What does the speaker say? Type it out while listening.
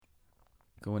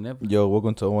Go whenever. Yo,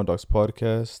 welcome to One Dogs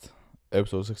Podcast,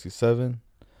 episode 67.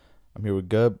 I'm here with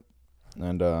Gub,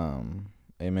 and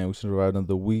hey man, we survived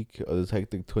another week of this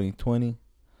hectic 2020.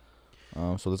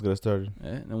 So let's get it started.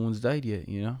 No one's died yet,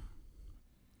 you know.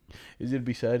 Is it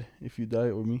be sad if you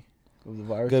die or me of the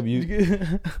virus? Gub,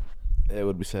 it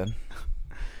would be sad.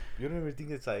 You don't ever think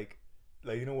it's like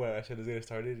you know where I should have get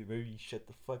started? Maybe you shut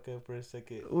the fuck up for a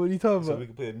second. What are you talking So about? we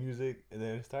can play the music and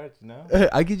then it starts, you know?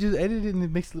 I could just edit it and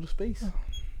it makes a little space.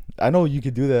 I know you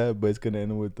could do that, but it's gonna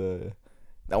end with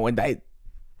no one died.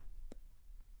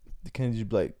 You can't just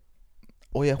be like,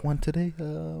 oh yeah, one today. You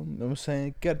know what I'm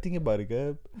saying, gotta think about it,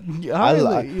 Gab.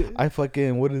 Yeah, I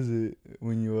fucking, what is it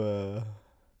when you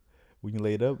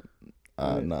lay it up?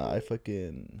 Nah, I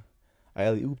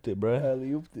alley-ooped it, bruh.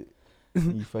 alley-ooped it.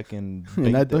 You fucking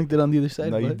And I banked it. dunked it on the other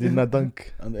side. No, you bud. did not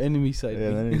dunk. On the enemy side.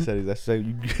 Yeah, then he said that's like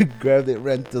you grabbed it,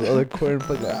 ran to the other corner, and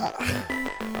fucking.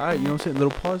 Alright, you know what I'm saying?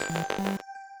 Little pause.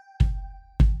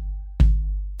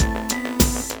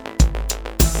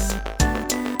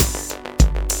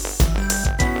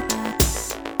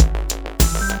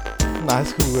 Nah,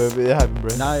 it's cool, bro. It happened,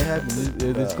 bro. Nah, it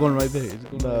happened. It's going right there. It's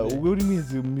going Nah, right there. what do you mean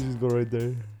the music go right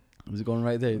there? It's going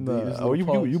right there. Nah, There's a or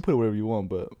little you pause. put it wherever you want,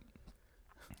 but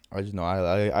I just know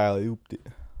I alley-ooped it.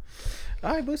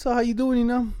 Alright, but so how you doing, you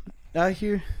know? Out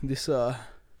here, this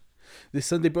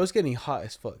Sunday, bro, it's getting hot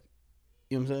as fuck.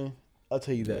 You know what I'm saying? I'll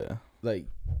tell you that. Yeah.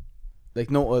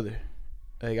 Like no other.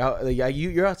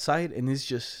 You're outside and it's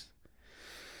just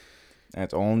And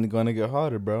it's only gonna get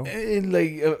hotter, bro. and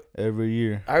Every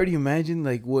year. I already imagine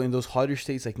like what in those hotter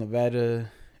states like Nevada,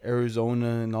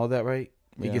 Arizona, and all that, right?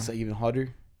 It Yeah. gets like even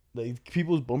hotter. Like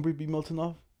people's bumpers be melting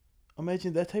off.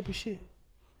 Imagine that type of shit.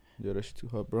 Yeah, that's too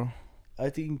hot, bro. I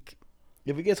think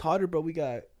if it gets hotter, bro, we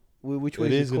got which way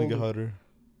It is is gonna get colder? hotter.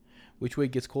 Which way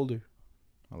gets colder?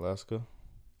 Alaska,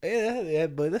 Yeah,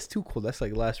 but that's too cold. That's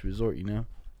like last resort, you know.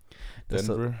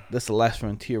 Denver. That's the last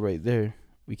frontier right there.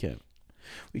 We can't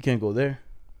go there.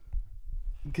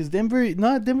 Because Denver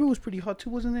was pretty hot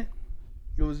too, wasn't it?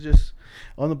 It was just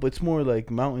but it's more like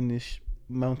mountanesque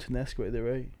right there,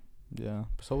 right? Yeah,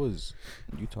 so was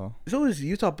Utah. So is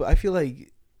Utah, but I feel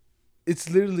like it's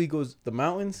literally goes the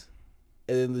mountains,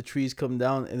 and then the trees come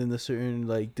down, and then the certain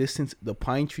like distance, the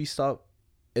pine trees stop,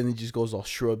 and it just goes all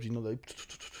shrubs, you know, like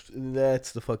and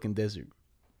that's the fucking desert.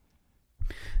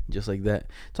 Just like that.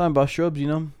 Talking about shrubs, you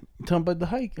know. Talking about the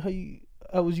hike.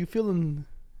 How was you feeling?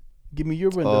 Give me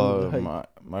your rundown of the hike.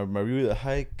 My review of the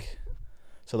hike.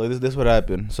 So like this what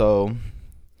happened. So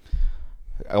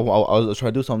I was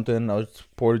trying to do something. I was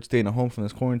bored staying at home from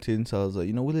this quarantine. So I was like,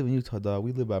 we live in Utah, dog.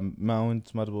 We live by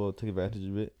mountains. Might as well take advantage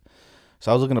of it.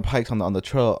 So I was looking at hikes on the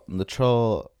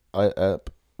trail app,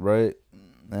 right?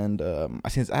 And I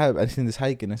seen this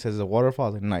hike and it says a waterfall. I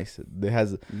was like, nice.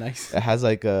 Nice. It has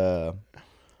like a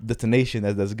destination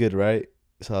that's good, right?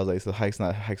 So I was like, so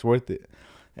the hike's worth it.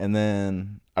 And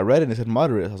then I read it and it said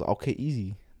moderate. I was like, okay,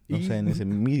 easy. You know what I'm saying? It said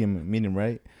medium,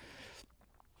 right?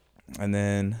 And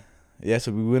then yeah,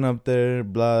 so we went up there,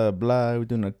 blah blah, we're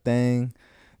doing our thing.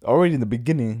 Already in the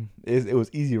beginning, it was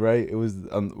easy, right? It was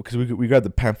because we grabbed the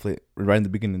pamphlet right in the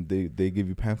beginning. They give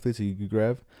you pamphlets so you could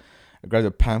grab. I grabbed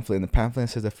a pamphlet, and the pamphlet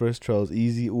says the first trail is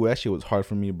easy. Ooh, that shit was hard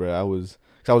for me, bro. Cause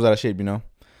I was out of shape, you know.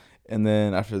 And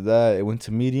then after that, it went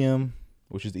to medium,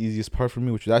 which is the easiest part for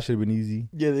me, which that should have been easy.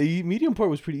 Yeah, the medium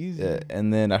part was pretty easy. Yeah,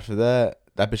 and then after that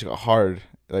bitch got hard.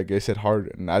 Like it said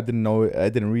hard, and I didn't know it. I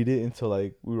didn't read it until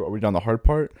like we were already on the hard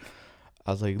part.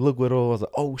 I was like, look, Widow. I was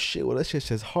like, oh shit, well that shit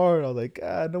says hard. I was like,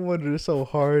 God, no wonder it's so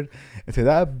hard. And so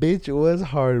that bitch was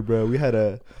hard, bro. We had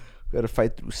to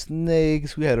fight through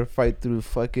snakes. We had to fight through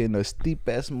fucking steep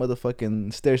ass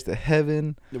motherfucking stairs to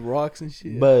heaven. The rocks and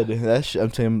shit. But that shit,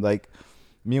 I'm telling you, like,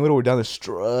 me and Widow were down there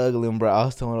struggling, bro. I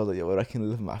was telling her, I was like, yo, I can't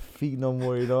lift my feet no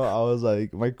more, you know. I was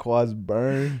like, my quads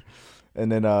burn. And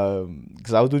then,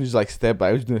 cause I was doing just like step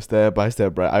by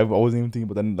step, right? I wasn't even thinking,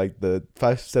 but then like the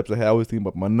 5 steps ahead, I was thinking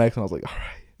about my neck, and I was like, all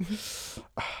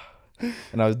right.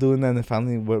 And I was doing that, and then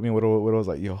finally, me and Widow was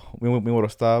like, yo, me and Widow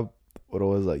stopped. Widow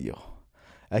was like, yo,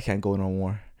 I can't go no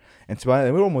more. And to my,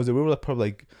 we were like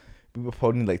probably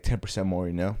need like 10% more,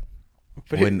 you know.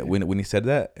 When he said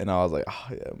that, and I was like, oh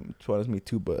yeah, to be honest, me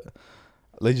too, but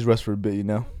let's just rest for a bit, you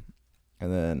know.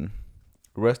 And then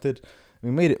rested, we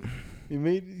made it. You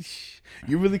made it.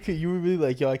 You were really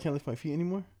like, yo, I can't lift my feet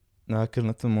anymore. No, I couldn't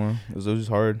lift them more. It was just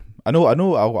hard. I know. I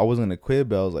wasn't gonna quit,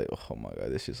 but I was like, oh my god,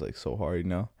 this shit's like so hard, you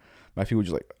know. My feet were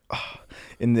just like, ah.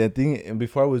 And the thing, and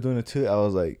before I was doing it too, I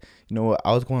was like, you know what?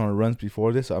 I was going on runs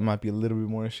before this, so I might be a little bit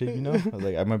more in shape, you know. I was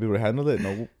like, I might be able to handle it.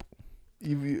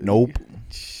 Nope.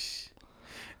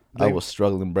 I was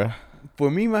struggling, bruh.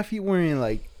 For me, my feet weren't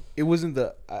like it wasn't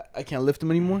I can't lift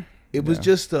them anymore. It was Yeah.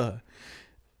 just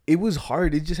it was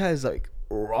hard. It just has like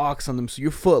rocks on them, so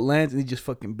your foot lands and it just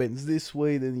fucking bends this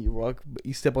way. Then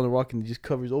you step on the rock and it just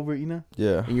covers over it, you know.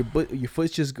 Yeah. And your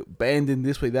foot's just bending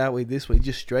this way, that way, this way,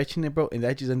 just stretching it, bro. And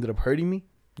that just ended up hurting me.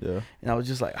 Yeah. And I was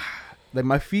just like, like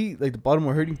my feet, like the bottom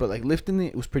were hurting, but like lifting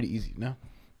it was pretty easy, you know.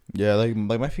 Yeah, like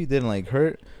my feet didn't like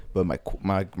hurt, but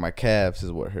my calves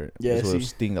is what hurt. Yeah, That's what see?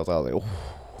 sting. I was like, oh.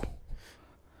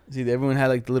 See, everyone had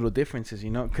like the little differences, you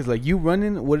know, because like you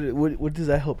running, what does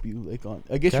that help you like on?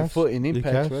 I guess your Calves? foot and Your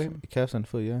impacts, calves, right? calves and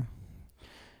foot, yeah.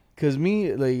 Because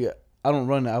me, like I don't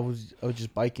run. I was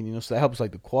just biking, you know, so that helps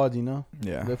like the quads, you know.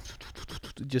 Yeah.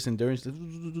 Just endurance.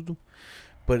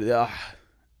 But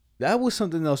that was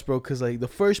something else, bro. Because like the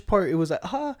first part, it was like,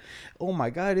 oh my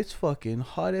god, it's fucking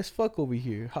hot as fuck over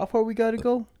here. How far we gotta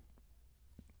go?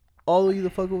 All of you the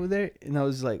fuck over there, and I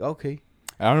was like, okay.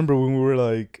 I remember when we were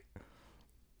like,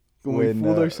 When we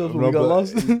fooled ourselves when we got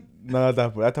lost. No, not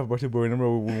that. But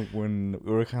remember when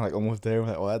we were kind of like almost there.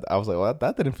 We're like, I was like, well,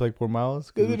 that didn't feel like 4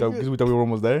 miles because we thought we were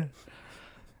almost there.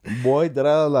 Boy,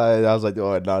 I was like,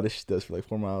 oh no, this shit does feel like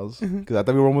 4 miles because I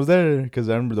thought we were almost there. Because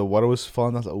I remember the water was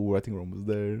falling. I was like, oh, I think we're almost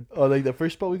there. Oh, like the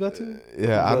first spot we got to.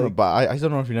 Yeah, I don't know, but I just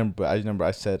don't know if you remember. But I remember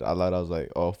I said out loud, I was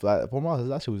like, oh, 4 miles.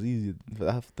 That shit was easy.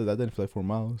 That didn't feel like 4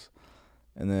 miles.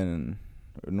 And then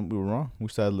we were wrong. We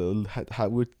started a little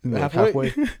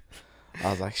halfway.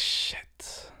 I was like,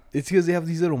 shit. It's because they have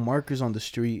these little markers on the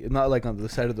street, not like on the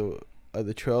side of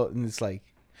the trail, and it's like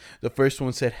the first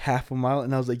one said half a mile,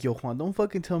 and I was like, yo, Juan, don't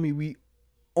fucking tell me we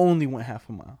only went half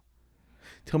a mile.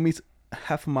 Tell me it's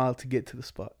half a mile to get to the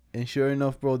spot. And sure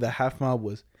enough, bro, that half mile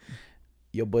was,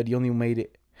 yo, buddy, only made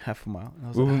it half a mile. And I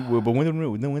was like, but when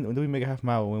did we make a half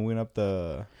mile? When we went up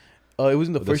the? Oh, it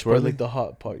wasn't the first part, swirly? like the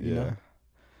hot part, you know.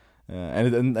 Yeah,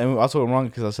 and we also went wrong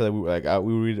because I said that we were like I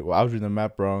was reading the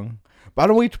map wrong. But I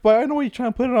know why you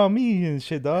trying to put it on me and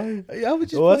shit, dog. Yeah, I was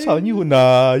just. Oh, that's on you.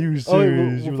 Nah, you were Oh,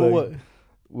 serious. You were like, what?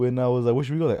 when I was like, where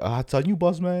should we go? Like, it's on you,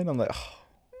 boss man. I'm like, oh.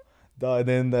 Dog.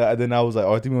 And then I was like,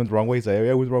 oh, I think we went the wrong way. He's like,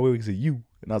 yeah, we went the wrong way because of you.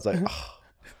 And I was like, oh,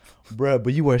 bruh,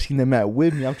 but you were seeing the map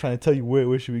with me. I'm trying to tell you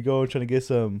where should we go. I'm trying to get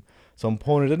some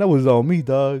pointers, and that was on me,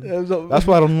 dog. That's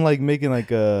why I don't like making like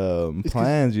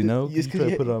plans, you know. You try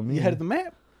to put it on me. You had the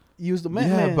map. You was the map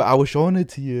man. But I was showing it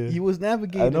to you. You was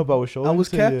navigating. I know, but I was showing. I was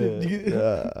captain.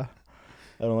 Yeah.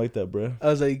 I don't like that, bro. I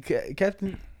was like,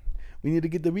 Captain, we need to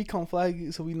get the recon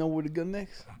flag so we know where to go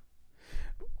next.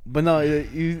 But no,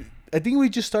 I think we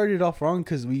just started off wrong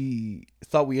because we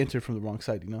thought we entered from the wrong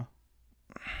side, you know?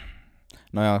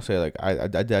 No, I'll say, like, I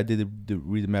did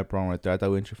read the map wrong right there. I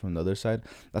thought we entered from the other side.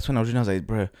 That's when I was reading, I was like,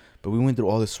 bro, but we went through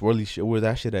all this swirly shit. Where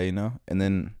that shit at, you know? And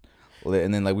then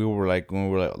like, we were like, when we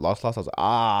were like, lost, I was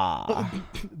like,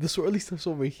 the swirly stuff's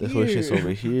over here. The swirly shit's over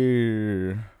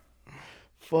here.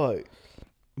 Fuck.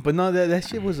 But no, that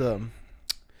shit was, it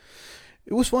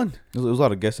was fun. It was a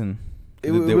lot of guessing.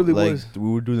 It really like, was.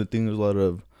 We were doing the thing, there was a lot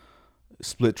of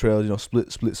split trails, you know,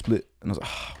 split. And I was like,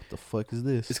 what the fuck is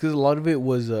this? It's because a lot of it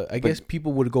was, I guess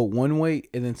people would go one way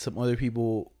and then some other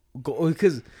people go.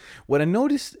 Because what I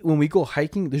noticed when we go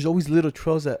hiking, there's always little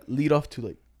trails that lead off to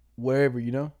like wherever,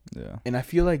 you know? Yeah. And I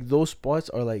feel like those spots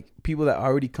are like people that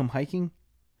already come hiking,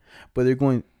 but they're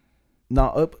going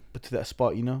not up, but to that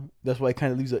spot, you know? That's why it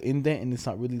kind of leaves an indent and it's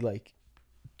not really like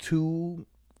too,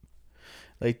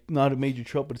 like not a major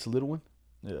trail, but it's a little one.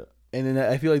 Yeah. And then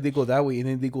I feel like they go that way and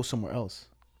then they go somewhere else.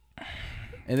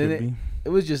 And then it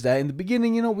was just that. In the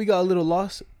beginning, you know, we got a little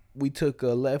lost. We took a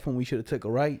left when we should have took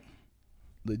a right.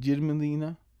 Legitimately, you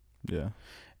know? Yeah.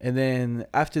 And then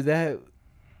after that,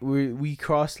 we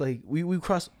crossed like we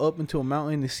crossed up into a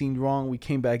mountain. It seemed wrong. We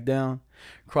came back down,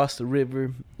 crossed the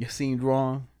river. It seemed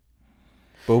wrong.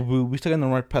 But we stuck on the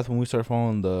right path when we started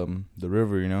following the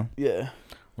river, you know? Yeah.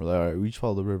 We're like, all right, we just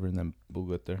follow the river and then we'll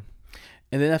get there.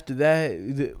 And then after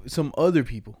that, some other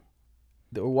people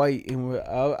that were white, and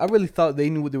I really thought they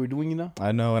knew what they were doing, you know?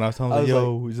 I know, and I was telling them,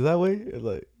 yo, is it that way? And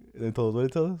like, they told us, what they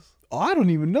tell us? Oh, I don't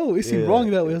even know. It seemed wrong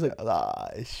that way. I was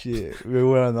like, shit. We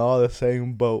were on all the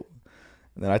same boat.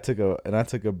 And then I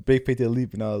took a big fatal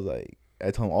leap, and I was like,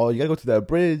 I told them, oh, you gotta go to that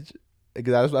bridge,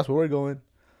 because that's where we're going.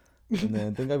 And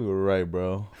then thank God we were right,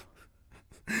 bro.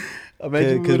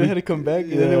 Imagine we would have had to come back.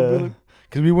 Yeah.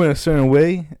 Because we went a certain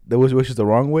way, which is the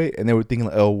wrong way, and they were thinking,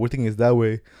 like, oh, we're thinking it's that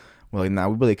way. We're like, nah,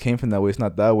 we really came from that way. It's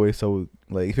not that way. So,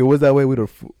 like, if it was that way, I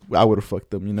would have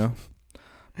fucked them, you know?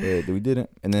 But we didn't.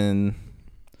 And then,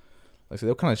 like I said,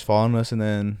 they were kind of just following us, and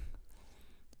then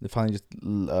they finally just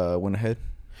went ahead.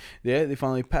 Yeah, they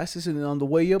finally passed us, and then on the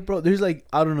way up, bro, there's like,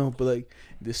 I don't know, but like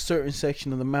this certain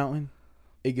section of the mountain,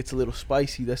 it gets a little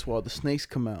spicy. That's where all the snakes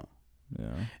come out.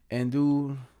 Yeah. And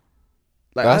dude,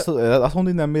 Like that's the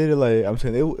only thing that made it like I'm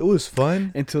saying it was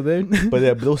fun. Until then, But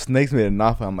yeah, but those snakes made it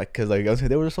not fun. I'm like, cause like I was saying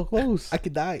they were so close. I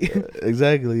could die.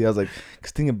 Exactly. I was like,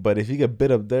 cause thinking, but if you get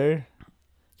bit up there,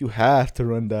 you have to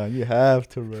run down. You have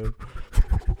to run.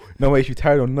 No way, if you're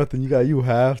tired or nothing, you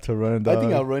have to run down. I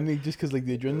think I'll run it just cause like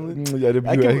the adrenaline.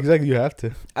 Yeah, exactly. You have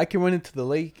to. I can run into the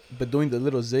lake, but doing the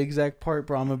little zigzag part,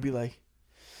 bro, I'm gonna be like,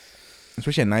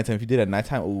 especially at nighttime. If you did at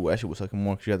nighttime, oh, that shit was sucking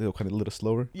more because you had to go kind of a little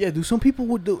slower. yeah, dude. Some people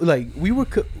would do like we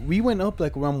went up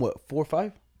like around what 4 or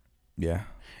 5, Yeah.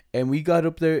 and we got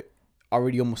up there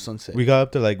already almost sunset. We got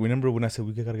up there like remember when I said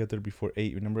we gotta get there before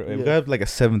 8. Remember we Yeah. got up like at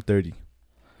 7:30.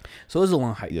 So it was a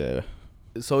long hike. Yeah.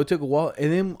 So it took a while, and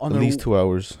then on At least 2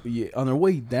 hours. on our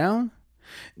way down,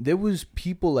 there was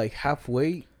people like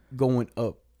halfway going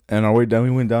up. And our way down,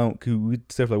 we went down. Cause we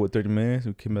stayed for like what 30 minutes.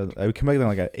 We came back down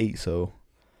like at 8. So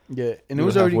Yeah, and we it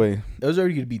was were already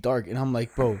halfway. gonna be dark, and I'm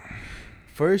like, bro,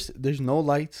 first there's no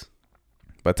lights.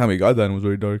 By the time we got down, it was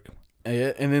very dark.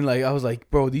 And then like I was like,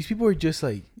 bro, these people are just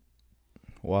like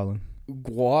Wilding.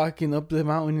 walking up the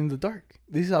mountain in the dark.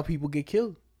 This is how people get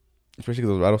killed. Especially because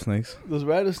those rattlesnakes. Those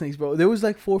rattlesnakes, bro. There was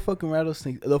like 4 fucking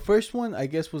rattlesnakes. The first one, I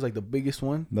guess, was like the biggest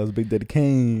one. That was Big Daddy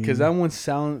Kane. Cause that one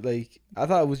sounded like I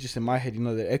thought it was just in my head, you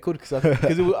know, that echoed. Cause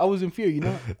I was in fear, you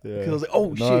know. Yeah. Cause I was like, oh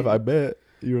No, shit. I bet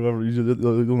you remember you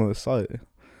just on the side.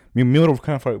 Me and were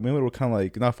kind of far. Me and were kind of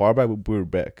like not far back, but we were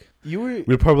back. You were We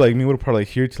were probably like me. We were probably like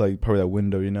here to like probably that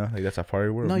window, you know, like that's how far we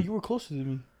were. no, you were closer to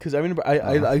me. Cause I remember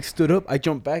I stood up, I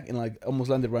jumped back, and like almost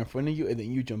landed right in front of you, and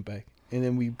then you jumped back, and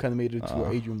then we kind of made it to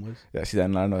where Adrian was. Yeah, see that?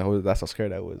 I know that's how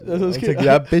scared I was. That's how I'm scared- like,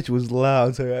 that bitch was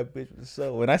loud. So that bitch was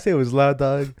so. When I say it was loud,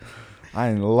 dog, I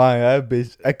ain't lying. That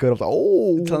bitch echoed. I was like,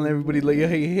 oh, Telling everybody like,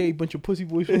 hey, bunch of pussy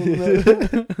boys.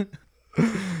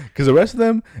 Because the rest of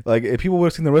them, like, if people would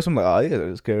have seen the rest of them, like, oh, yeah,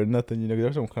 they're scared of nothing, you know, 'cause the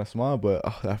rest of them kind of small, but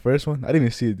that first one, I didn't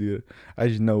even see it, dude. I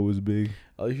just know it was big.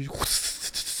 I was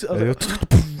just- Oh, that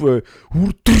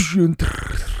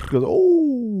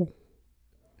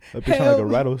bitch sounded like a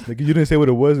rattlesnake. You didn't say what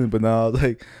it wasn't, but now I was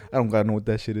like, I don't gotta know what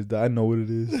that shit is. I know what it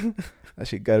is. That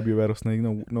shit gotta be a rattlesnake.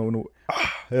 No.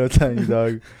 I'm telling you,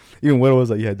 dog. Even when I was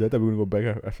like, yeah, dude, I thought we were gonna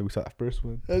go back after we saw that first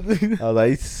one. I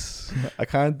was like, I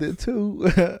kind of did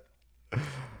too.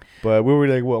 But we were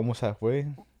like, what, almost halfway?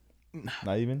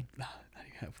 Not even. Not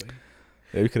even halfway.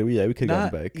 Yeah, we could have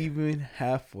Not gone back. even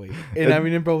halfway. And I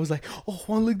remember I was like, oh,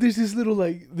 Juan, look, there's this little,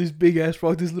 like, this big ass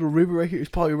rock, this little river right here. It's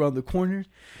probably around the corner.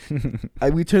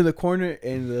 We turn the corner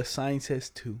and the sign says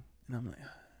 2. And I'm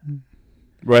like,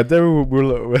 Right there, we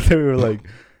were like,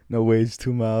 no way, it's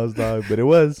 2 miles, dog. But it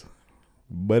was.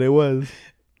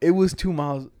 It was 2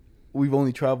 miles we've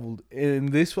only traveled. And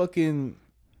this fucking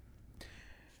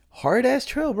hard ass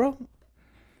trail, bro.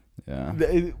 Yeah.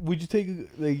 Would you take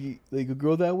like a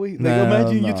girl that way? Like, Nah,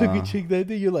 imagine you took a nah. chick that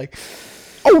day. You're like,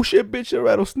 Oh shit, bitch, a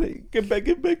rattlesnake. Get back.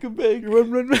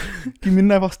 run. Give me a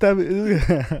knife, I'll stab it.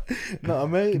 No,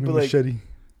 man. Give me But a like, machete.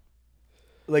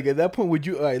 like at that point, would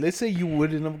you? All right, let's say you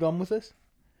wouldn't have gone with us,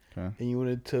 Okay. and you would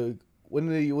have took one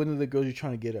of the girls you're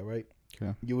trying to get at, right?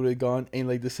 Okay. You would have gone and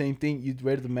like the same thing. You'd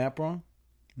read the map wrong,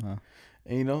 Uh-huh.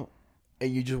 and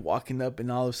and you're just walking up,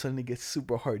 and all of a sudden it gets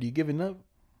super hard. You giving up?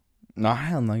 Nah,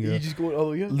 hell no, You girl. just going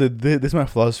all the way up? This is my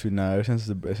philosophy now. Ever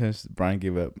since Brian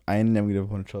gave up, I ain't never gonna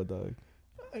want to try, dog.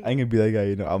 I ain't gonna be that guy,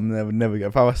 you know. I'm never.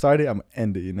 If I start it, I'm gonna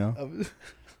end it, you know.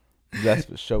 That's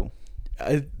for sure.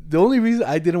 The only reason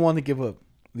I didn't want to give up,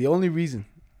 the only reason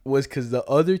was because the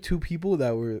other 2 people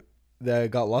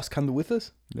that got lost kind of with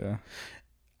us, Yeah.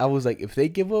 I was like, if they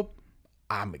give up,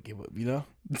 I'm gonna give up, you know.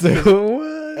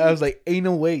 What? I was like, ain't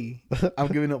no way I'm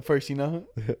giving up first, you know,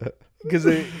 because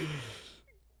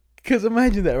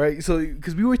imagine that, right? So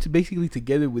because we were basically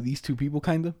together with these 2 people,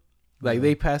 kind of like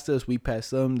they passed us, we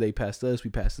passed them, they passed us, we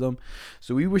passed them,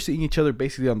 so we were seeing each other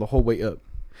basically on the whole way up.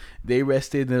 They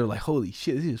rested and they were like, holy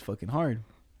shit, this is fucking hard.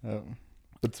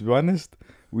 But to be honest,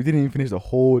 we didn't even finish the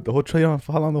whole trail. You know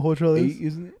how long the whole trail is? 8,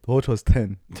 isn't it? The whole trail is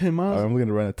 10. 10 miles. I'm looking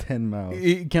to run a 10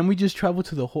 miles. Can we just travel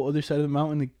to the whole other side of the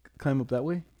mountain and climb up that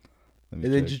way, Let me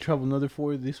and then check. just travel another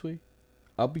 4 this way?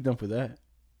 I'll be done for that.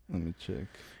 Let me check.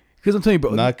 Because I'm telling you,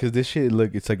 bro. Nah, cause this shit,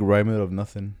 look, it's like right in the middle of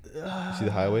nothing. You see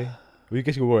the highway? We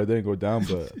guess you go right there and go down,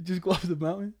 but just go up the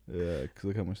mountain. yeah, cause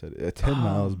look how much that is. 10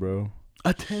 miles, bro.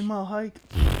 A 10-mile hike.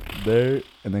 There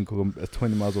and then go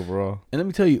 20 miles overall. And let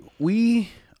me tell you, we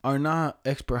are not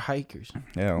expert hikers.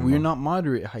 Yeah, We're not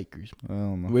moderate hikers. I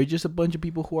don't know. We're just a bunch of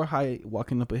people who are high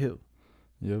walking up a hill.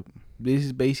 Yep. This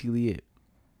is basically it.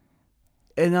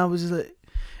 And I was just like,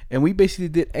 and we basically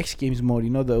did X Games mode, you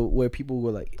know, where people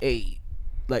were like, hey,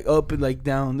 like up and like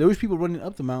down. There was people running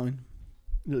up the mountain.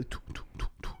 They're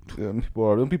like,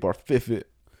 Them people are fit.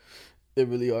 They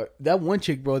really are. That one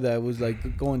chick, bro, that was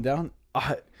like going down.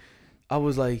 I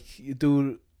was like,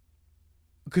 dude,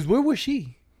 because where was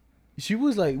she? She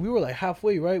was like, we were like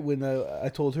halfway, right? When I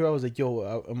told her, I was like, yo,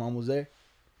 I'm almost there.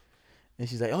 And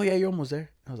she's like, oh yeah, you're almost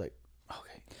there. I was like,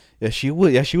 okay. Yeah, she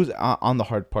was. Yeah, she was on the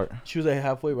hard part. She was like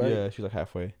halfway, right? Yeah, she was like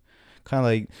halfway. Kind of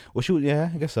like, well, she was. Yeah,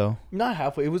 I guess so. Not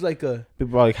halfway. It was like a.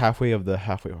 People are like halfway of the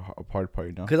halfway hard part,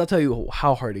 you know. Because I'll tell you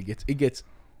how hard it gets. It gets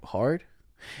hard,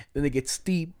 then it gets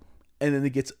steep, and then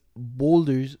it gets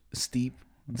boulders steep.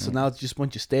 So now it's just a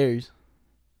bunch of stairs.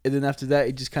 And then after that,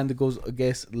 it just kind of goes, I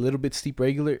guess, a little bit steep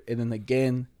regular, and then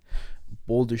again,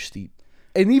 boulder steep.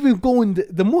 And even going,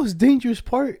 the most dangerous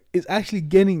part is actually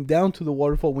getting down to the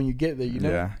waterfall when you get there, you know?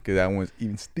 Yeah, because that one's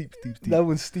even steep. That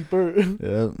one's steeper.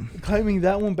 Yeah. Climbing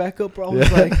that one back up, bro, I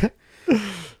was like,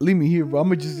 leave me here, bro. I'm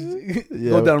going to just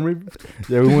go down river.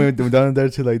 Yeah, we went down there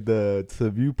to like to the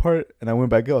view part, and I went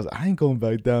back up. I was like, I ain't going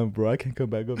back down, bro. I can't come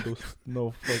back up. Those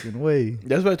no fucking way.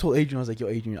 That's what I told Adrian. I was like, yo,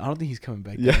 Adrian, I don't think he's coming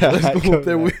back. Yeah, down. Let's go up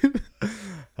there with him.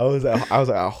 I was like,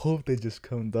 I hope they just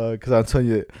come, dog. Because I'm telling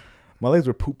you, my legs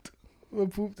were pooped.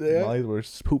 Pooped there. My legs were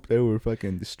pooped. They were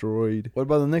fucking destroyed. What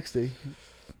about the next day?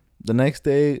 The next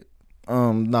day,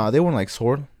 nah, they weren't like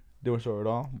sore. They weren't sore at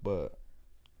all, but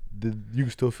you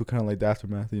still feel kind of like the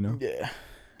aftermath, you know? Yeah.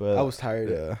 But I was tired.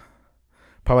 Yeah.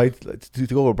 Probably to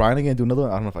go with Brian again, do another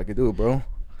one. I don't know if I could do it, bro.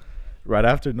 Right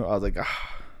after, no, I was like, I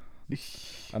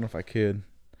don't know if I could.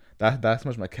 That's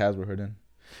much my calves were hurting.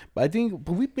 But I think,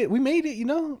 we made it, you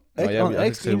know. Oh, yeah,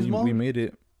 we made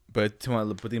it. But to my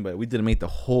thing, but we didn't make the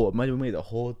whole. Imagine we made the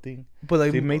whole thing. But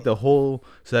like they made the whole.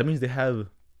 So that means they have.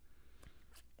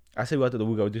 I said we got to the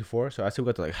week I did before, so I said we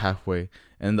got to like halfway,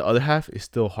 and the other half is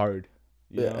still hard.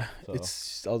 Yeah, so.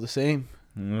 It's all the same.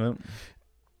 Yep.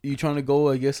 You trying to go?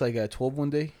 I guess like at 12 one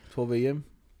day, 12 a.m.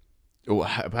 Oh,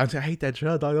 I hate that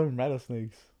trail, dog. Them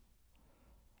rattlesnakes.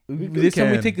 This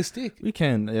time we take a stick. We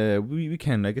can, yeah, we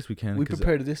can. I guess we can. We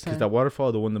prepared this time. Because that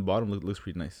waterfall, the one in the bottom, looks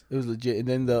pretty nice. It was legit, and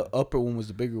then the upper one was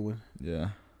the bigger one.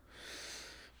 Yeah.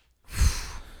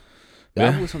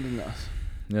 That was something else.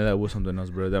 Yeah, that was something else,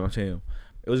 bro. That I'm saying you,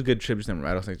 it was a good trip. Just them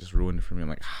rattlesnakes just ruined it for me. I'm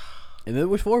like, and there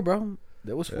was 4, bro.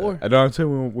 There was 4. I know. I'm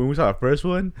saying when we saw the first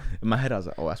one, in my head I was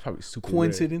like, oh, that's probably super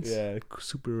coincidence. Rare. Yeah,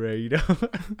 super rare, you know.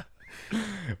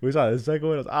 We saw the second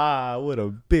one. I was what a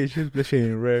bitch. This shit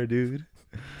ain't rare, dude.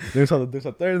 Then we saw there's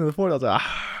a third and the fourth. I was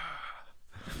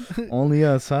like, only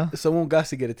us, huh? Someone got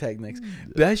to get attacked next.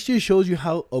 But that just shows you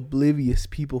how oblivious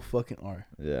people fucking are.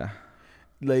 Yeah.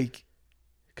 Like,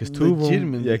 because two of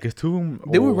them,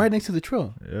 they were right next to the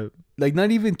trail. Yep. Like,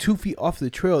 not even 2 feet off the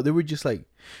trail. They were just like,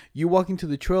 you're walking to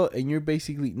the trail and you're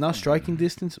basically not striking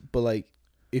distance, but like,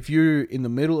 if you're in the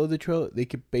middle of the trail, they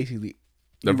could basically.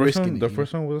 The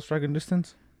first one was striking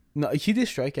distance. No, he did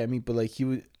strike at me, but like he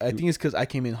was. I think it's because I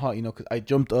came in hot, you know, because I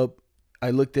jumped up,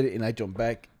 I looked at it, and I jumped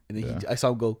back, and then I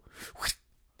saw him go,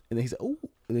 and then he said, "Oh,"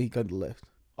 and then he got to the left.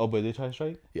 Oh, but they tried to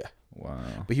strike? Yeah. Wow.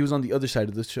 But he was on the other side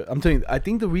of the trail. I'm telling you, I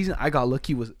think the reason I got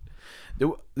lucky was there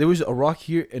was a rock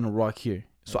here and a rock here,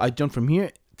 so I jumped from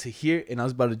here to here, and I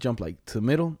was about to jump like to the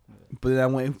middle, but then I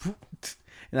went,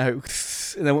 and I heard,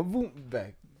 and I went boom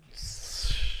back.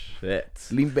 Shit.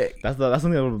 Lean back. That's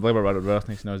something I like about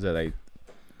rattlesnakes. Is that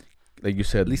like you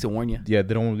said, at least to warn you. Yeah,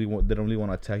 they don't really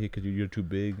want to attack you because you're too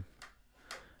big.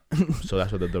 So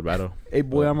that's what the rattle. Hey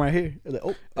boy, I'm right here. Like,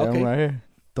 oh, okay. I'm right here.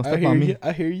 Don't step on me.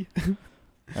 I hear you.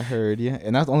 I heard you,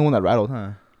 and that's the only one that rattled,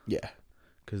 huh? Yeah.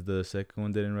 Because the second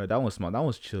one didn't rattle. That one's small. That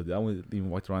one's chill. That one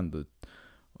even walked around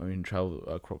travel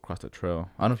across the trail.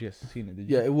 I don't know if you guys seen it. Did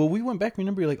you? Yeah. Well, we went back.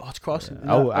 Remember, you're like, oh, it's crossing.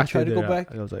 Yeah. I tried to go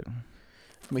back. I was like,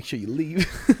 make sure you leave.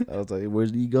 I was like,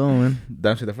 where's he going?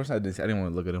 Damn shit. The first time I didn't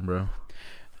want to look at him, bro.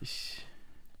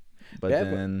 But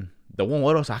then the one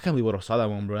Wado, I can't believe Wado saw that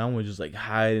one, bro. That one was just like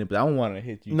hiding, but that one wanted to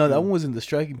hit you. No, that one was in the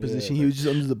striking position. He was just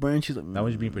under the branch. He's like, that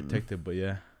one's being protected, but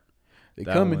yeah, they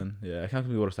coming. One, yeah, I can't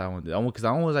believe Wado saw that one. Because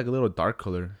that one was like a little dark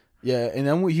color. Yeah, and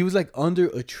then he was like under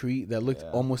a tree that looked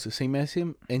almost the same as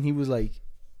him, and he was like,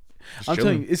 I'm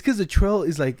telling you, it's because the trail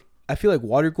is like, I feel like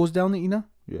water goes down it, you know?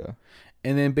 Yeah.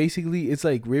 And then basically it's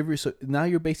like river, so now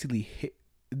you're basically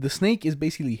the snake is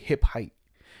basically hip height,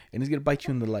 and it's gonna bite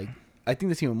you in the leg. I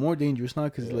think that's even more dangerous now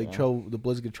because like the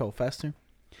blood's gonna travel faster.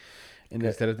 And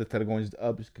instead of going just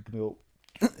up, just go.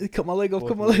 Cut my leg off.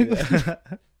 Cut my leg off.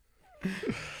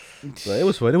 But it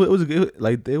was fun. It was good.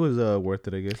 Like it was worth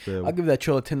it, I guess. I'll give that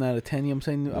trail a 10 out of 10. You know what I'm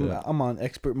saying? Yeah. I'm on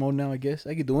expert mode now, I guess.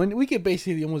 I could do anything. We could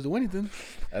basically almost do anything.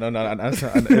 I don't know. It's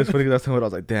funny because I was talking I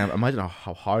was like, damn, imagine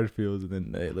how hard it feels. And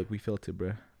then, hey, look, we felt it,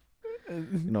 bro. You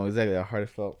know exactly how hard it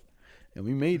felt. And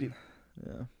we made it.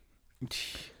 Yeah.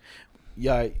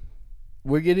 Yeah.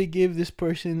 We're going to give this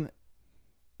person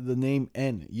the name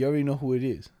N. You already know who it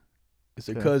is. It's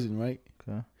their Okay. cousin, right?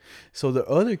 Okay. So the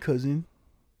other cousin,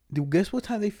 dude, guess what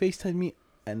time they FaceTime me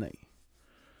at night?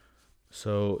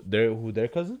 So their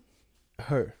cousin?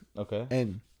 Her. Okay.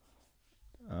 N.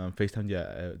 FaceTime, yeah,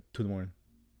 at 2 in the morning.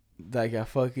 Like at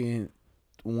fucking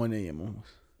 1 a.m.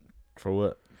 almost. For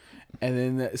what?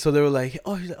 And then so they were like,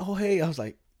 oh, he's like, oh hey. I was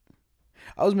like,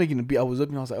 I was making a beat. I was up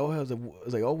and I was like, oh, I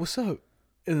was like, oh, what's up?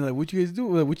 And then like, what you guys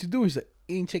do? Like, what you doing? He's like,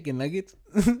 eating chicken nuggets.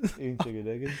 Eating chicken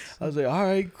nuggets. I was like, all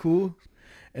right, cool.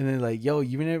 And then like, yo,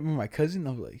 you remember my cousin?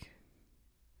 I was like,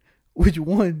 which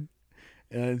one?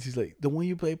 And she's like, the one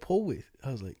you play pole with.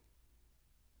 I was like,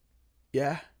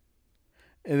 yeah.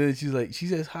 And then she's like, she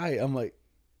says hi. I'm like,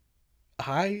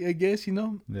 hi, I guess, you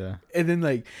know? Yeah. And then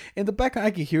like in the background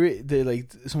I could hear it. They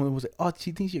like someone was like, oh,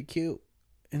 she thinks you're cute.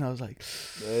 And I was like,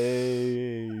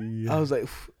 Hey. I was like,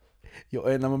 yo,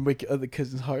 and I'm gonna break your other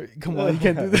cousin's heart. Come on, you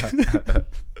can't do that.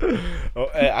 Oh,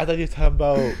 hey, I thought you were talking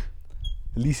about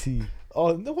Lisi.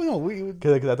 Oh no, we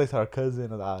Cause I thought it's our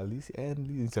cousin. I was like, Lisi and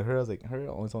Lisi. To her, I was like, her,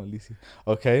 oh, it's only Lisi.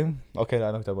 Okay, I know what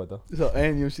you're talking about though. so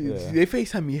and you know, Yeah. they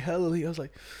FaceTime me hella late. I was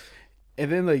like,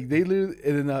 and then like they literally,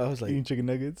 and then I was like, Eating chicken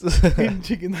nuggets. eating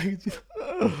chicken nuggets.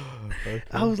 Okay.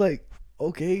 I was like,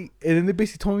 okay, and then they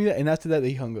basically told me that, and after that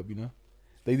they hung up. You know,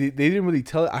 they didn't really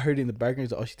tell it. I heard it in the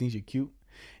background. Like, oh, she thinks you're cute,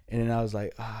 and then I was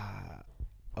like,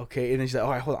 okay, and then she's like,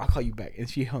 all right, hold on, I'll call you back, and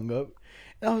she hung up,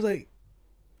 and I was like,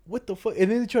 what the fuck?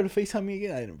 And then they tried to FaceTime me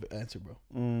again. I didn't answer, bro.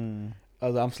 I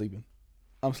was like,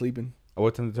 I'm sleeping.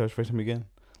 What time did you FaceTime again?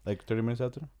 Like 30 minutes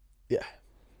after? Yeah.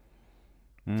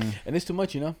 And it's too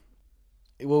much, you know.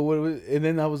 Well, and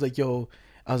then I was like, yo,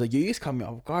 you just caught me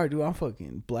off guard, dude. I'm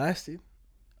fucking blasted.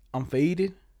 I'm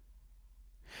faded.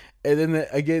 And then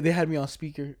again, they had me on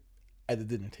speaker at the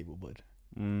dinner table, bud,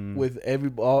 with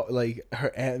like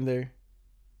her aunt there,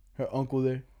 her uncle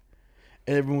there,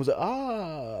 and everyone was like,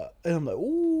 and I'm like,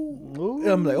 ooh, and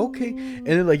I'm like, okay, and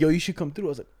then like, yo, you should come through. I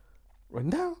was like, Right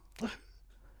now?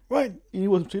 right,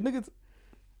 You want some chicken nuggets?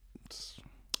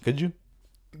 Could you?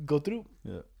 go through.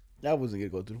 Yeah. I wasn't gonna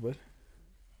go through, but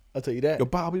I'll tell you that. Yo,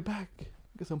 Bob, I'll be back.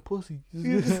 Get some pussy.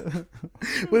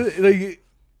 But like,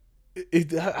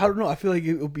 I don't know. I feel like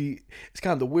it'll be. It's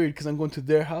kind of weird because I'm going to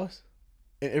their house,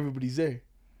 and everybody's there.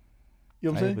 You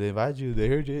know what I'm saying? They invited you. They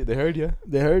heard you. They heard you.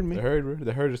 They heard me. They heard her.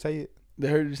 They heard her say it. They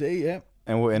heard her say, "Yeah."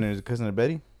 And what? And his cousin of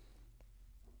Betty.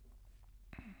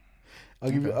 I'll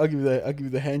give you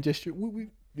the hand gesture. Woo, woo. You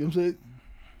know what I'm saying?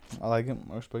 I like him.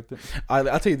 I respect it.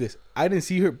 I'll tell you this. I didn't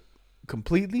see her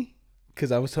completely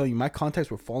because I was telling you my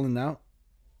contacts were falling out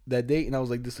that day, and I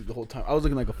was like this the whole time. I was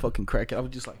looking like a fucking crackhead. I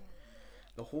was just like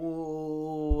the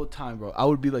whole time, bro. I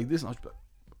would be like this, and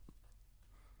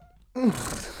I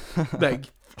was like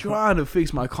trying to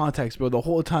fix my contacts, bro, the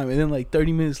whole time. And then like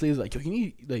 30 minutes later, like, yo, you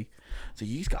need like, so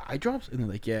you just got eye drops? And then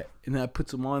like, yeah. And then I put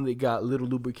some on. They got a little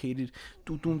lubricated.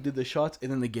 Did the shots, and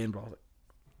then again, bro.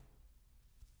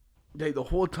 Like the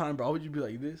whole time, bro, I would just be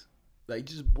like this, like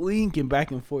just blinking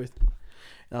back and forth.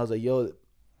 And I was like, yo,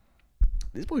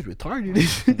 this boy's retarded.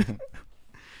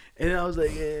 And then I was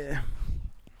like, yeah.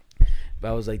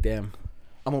 But I was like, damn,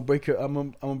 I'm gonna break her.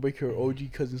 I'm gonna break her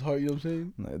OG cousin's heart. You know what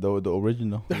I'm saying? The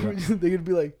original. They're gonna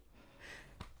be like,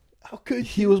 how could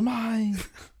He was mine.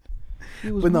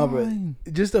 He was But no, mine.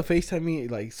 bro, just to FaceTime me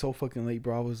like so fucking late,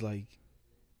 bro. I was like,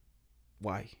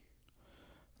 why?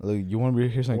 Look, you want to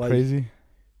hear something Why? crazy?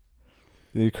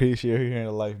 The crazy shit you're hearing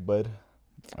in life, bud.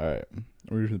 All right,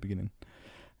 read from the beginning.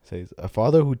 It says a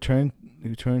father who turned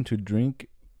to drink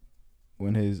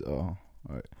when his a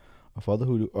father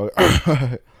who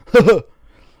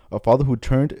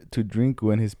turned to drink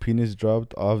when his penis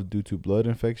dropped off due to blood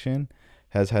infection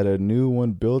has had a new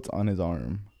one built on his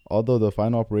arm. Although the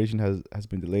final operation has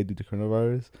been delayed due to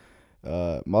coronavirus,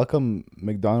 Malcolm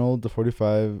McDonald, the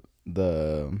 45,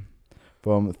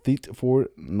 from Thetford,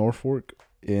 Norfolk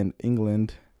in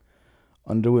England,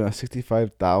 underwent a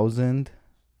 $65,000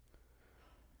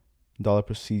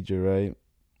 procedure, right?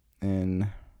 And it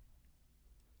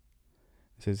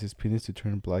says his penis to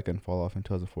turn black and fall off in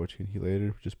 2014. He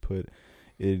later just put it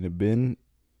in a bin,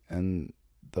 and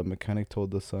the mechanic told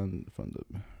the son from the...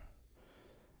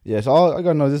 Yes, all I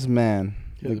gotta know is this man.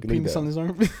 The penis on his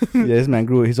arm. Yeah, this man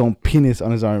grew his own penis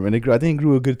on his arm, and I think it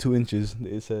grew a good 2 inches.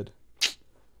 It said,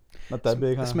 not that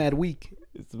big, huh? It's mad weak.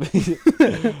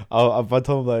 I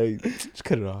told him like, just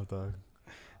cut it off, dog.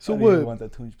 So I don't even what? want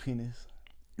that 2 inch penis.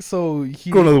 So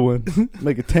he. Grow another one.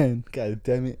 Make it 10. God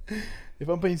damn it. If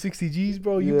I'm paying 60 G's,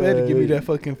 bro, you Yeah, better give me yeah. that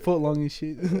fucking foot long and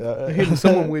shit. Hitting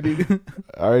someone with it.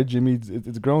 All right, Jimmy,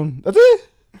 it's grown. That's it.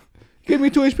 Give me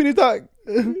 2 inch penis, dog.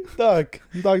 Dog.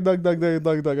 I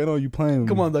know you playing with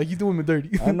Come me. on, dog. You doing me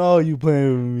dirty. I know you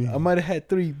playing with me. I might have had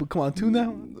 3, but come on, 2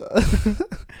 now.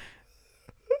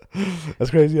 That's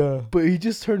crazy, huh? But he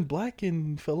just turned black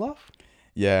and fell off.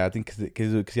 Yeah, I think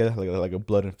because he had like a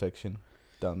blood infection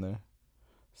down there,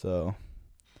 so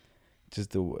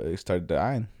just it started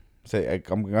dying. Say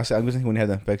I'm gonna say when he had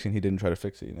the infection, he didn't try to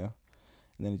fix it, you know,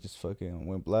 and then he just fucking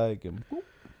went black and. Whoop.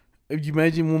 If you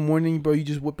imagine one morning, bro, you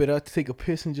just whip it out to take a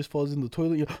piss and it just falls in the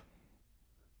toilet. You're,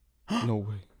 No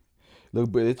way.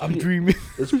 Look, but I'm dreaming.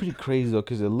 It's pretty crazy though,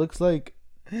 because it looks like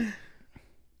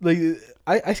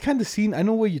I kind of seen. I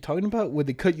know what you're talking about, where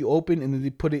they cut you open and then they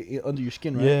put it under your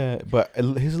skin, right? Yeah, but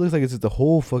his looks like it's just the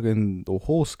whole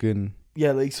skin.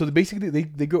 Yeah, like so. Basically,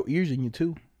 they grow ears in you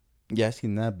too. Yeah, I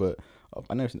seen that, but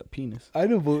I never seen the penis. I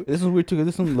know, but This one's weird too. 'Cause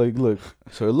this one, like, look,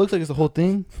 so it looks like it's the whole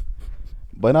thing,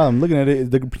 but now I'm looking at it,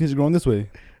 the penis is growing this way.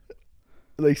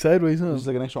 like sideways, huh? There's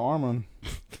like an extra arm on.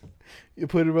 You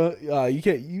put it around. You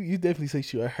can't. You definitely say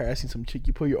you're harassing some chick.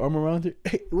 You put your arm around her.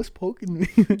 Hey, what's poking me?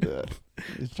 Yeah,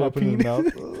 it's dropping in the mouth.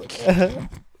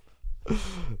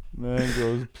 Man,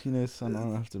 grows penis. I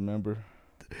don't have to remember.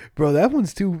 Bro, that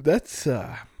one's too. That's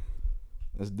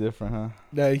different, huh?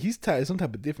 Nah, he's tied some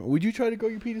type of different. Would you try to grow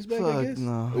your penis back? I guess.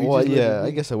 No. Or you Well, just let it yeah, I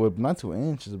be? guess I would. But not 2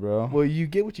 inches, bro. Well, you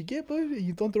get what you get, bud.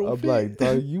 You don't throw a I'm fit. like,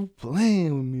 dog, you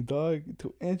playing with me, dog?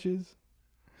 2 inches.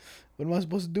 What am I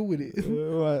supposed to do with it?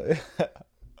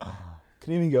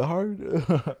 Can even get hard.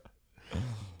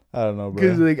 I don't know, bro.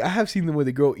 Because like I have seen them where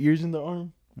they grow ears in the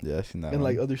arm Yeah, I seen that. and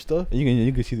one. like other stuff.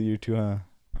 You can see the ear too, huh?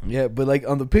 Yeah, but like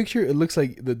on the picture, it looks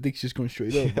like the dick's just going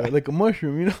straight up, bro. Like a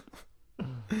mushroom, you know.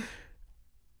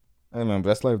 I don't know, but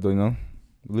that's life, though. You know,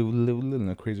 live in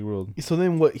a crazy world. So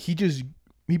then what? He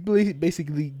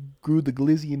basically grew the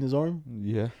glizzy in his arm.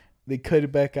 Yeah, They cut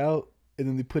it back out and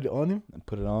then they put it on him. and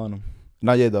put it on him.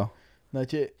 Not yet though.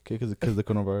 Not yet. Okay, because the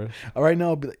coronavirus. Right now,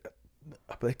 I'll be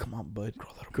like, come on, bud,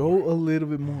 grow a little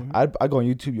bit more. I go on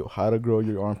YouTube, yo, how to grow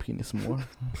your arm penis more.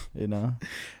 You know.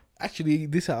 Actually,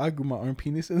 this is how I grew my arm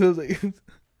penis. And I was like, so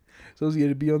I was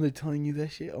gonna be on there telling you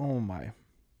that shit. Oh my.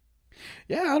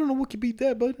 Yeah, I don't know what could beat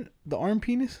that, but the arm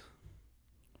penis.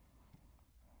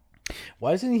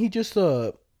 Why doesn't he just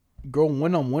grow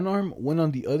one on one arm, one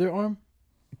on the other arm,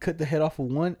 cut the head off of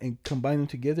one, and combine them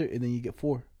together, and then you get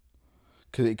 4.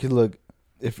 Cause look,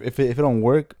 if it don't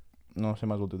work, no, so I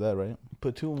might as well do that, right?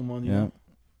 Put 2 of them on. You Yeah. know?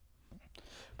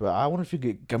 But I wonder if you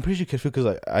get. I'm pretty sure you can feel because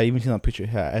like I even seen that picture. It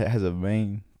has a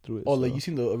vein through it. Oh, so. like you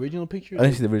seen the original picture? I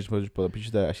didn't see the original picture, but the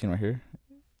picture that I seen right here,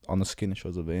 on the skin, it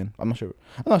shows a vein. I'm not sure,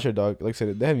 dog. Like I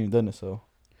said, they haven't even done it, so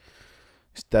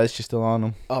that's just still on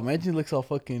them. Oh, imagine it looks all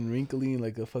fucking wrinkly and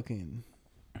like a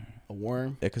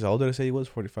worm. Yeah, because how old did I say he was?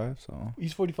 45. So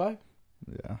He's 45.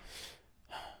 yeah.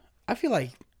 I feel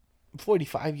like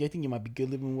 45. I think you might be good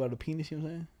living without a penis. You know what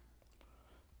I'm saying?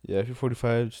 Yeah, if you're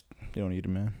 45, just, you don't need it,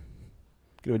 man.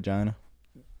 Get a vagina.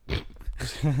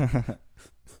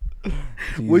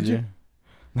 Would you?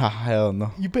 Nah, hell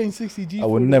no. You paying 60 G? I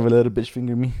would never let a bitch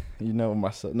finger me. You know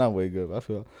myself. Not way good.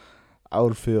 But I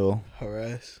would feel.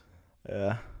 harass.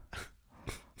 Yeah.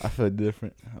 I feel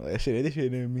different. Like shit, this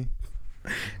shit ain't me.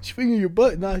 She fingered your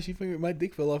butt. Nah, she fingered my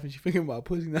dick fell off and she fingered my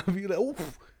pussy. Now I'd be like, oh,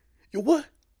 yo, what?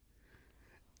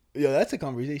 Yo, that's a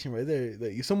conversation right there.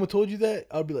 Like, if someone told you that,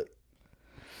 I'd be like,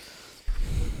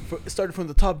 started from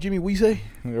the top, Jimmy. What you say?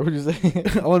 What you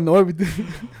say? I want to know everything.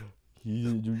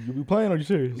 you be playing? Or you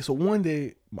serious? So one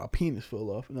day, my penis fell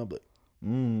off, and I'm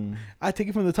like, I take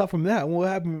it from the top. From that, what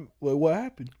happened? What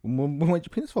happened? When your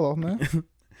penis fall off, man?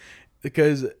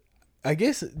 Because I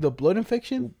guess the blood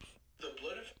infection.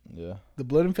 Yeah. The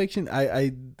blood infection.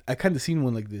 I kind of seen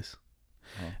one like this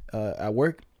at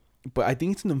work, but I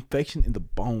think it's an infection in the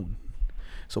bone.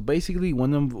 So basically,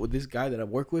 this guy that I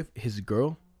work with, his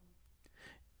girl,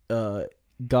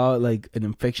 got like an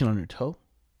infection on her toe,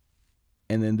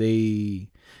 and then they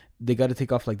got to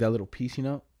take off like that little piece, you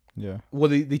know. Yeah. Well,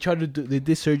 they tried to they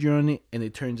did surgery on it, and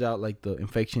it turns out like the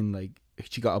infection, like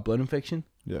she got a blood infection.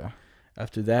 Yeah.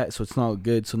 After that, so it's not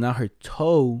good. So now her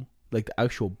toe, like the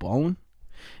actual bone,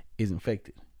 is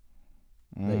infected.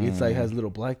 Like it's like has a little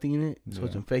black thing in it, so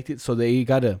it's infected. So they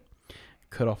gotta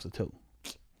cut off the toe.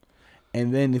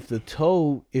 And then if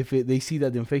they see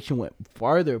that the infection went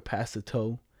farther past the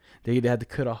toe, they had to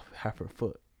cut off half her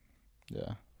foot.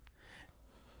 Yeah.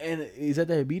 And is that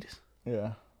diabetes?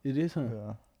 Yeah. It is, huh?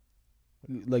 Yeah.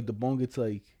 Like the bone gets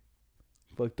like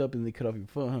fucked up and they cut off your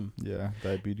foot, huh? Yeah.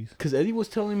 Diabetes. Because Eddie was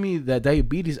telling me that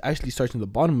diabetes actually starts in the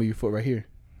bottom of your foot right here.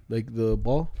 Like the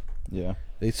ball. Yeah.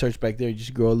 They search back there, you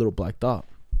just grow a little black dot.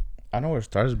 I know where it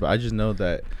starts, but I just know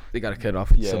that They gotta cut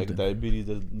off. yeah, something. diabetes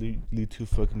does lead to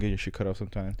fucking get your shit cut off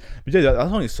sometimes. But yeah,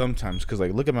 that's only sometimes. Cause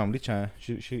like, look at Mom Lichan.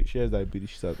 She has diabetes.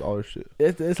 She has all her shit.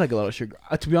 It's like a lot of sugar.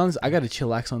 To be honest, I gotta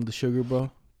chillax on the sugar,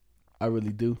 bro. I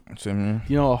really do. Same here.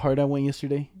 You know how hard I went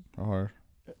yesterday? How hard?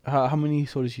 How many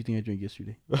sodas do you think I drank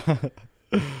yesterday?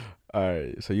 All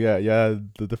right. So yeah,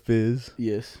 the fizz.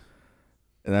 Yes.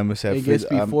 And I'm gonna say I guess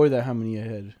before that, how many I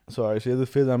had? So alright, so you have the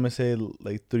fizz. I'm gonna say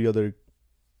like 3 other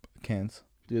cans.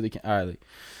 The other can. All right.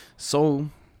 So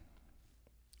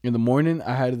in the morning,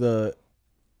 I had the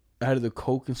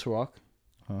Coke and Ciroc,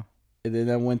 Huh. and then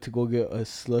I went to go get a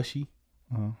slushy.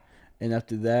 Uh-huh. And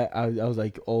after that, I was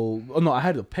like, oh no, I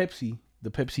had the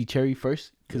Pepsi cherry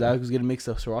first because I was gonna mix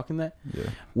the Ciroc in that. Yeah.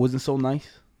 Wasn't so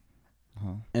nice.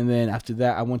 Uh-huh. And then after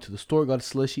that, I went to the store, got a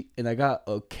slushy, and I got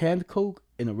a canned Coke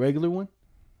and a regular one,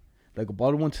 like a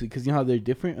bottle one, because you know how they're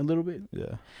different a little bit.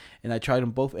 Yeah. And I tried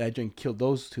them both, and I killed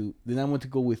those two. Then I went to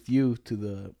go with you to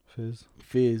the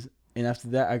fizz, and after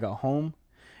that, I got home,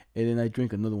 and then I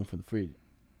drank another one from the fridge.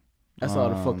 That's a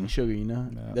lot of fucking sugar, you know.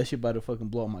 Yeah. That shit about to fucking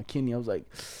blow out my kidney. I was like,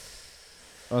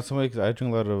 Somebody, cause I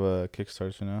drink a lot of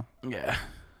Kickstarts, you know. yeah.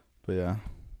 But yeah,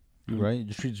 Mm. right.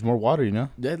 Just drink more water, you know.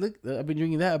 Yeah, look, I've been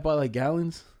drinking that. I bought like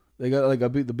gallons. They got like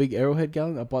the big Arrowhead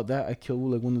gallon. I bought that. I killed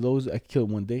like one of those. I killed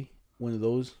one day. One of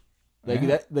those. Like Yeah.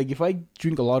 that. Like if I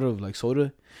drink a lot of like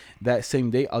soda, that same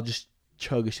day I'll just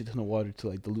chug a shit ton of water to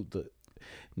like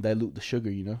dilute the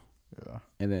sugar, you know. Yeah.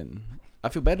 And then I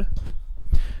feel better.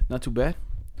 Not too bad.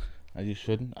 I just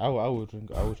shouldn't. I would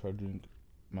drink. I would try to drink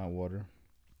my water.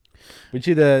 But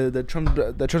see the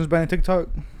Trump's banning TikTok.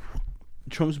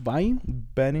 Trump's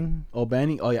banning. Oh,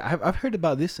 Oh yeah, I've heard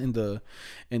about this in the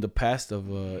past of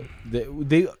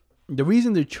the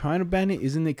reason they're trying to ban it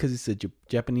isn't it because it's a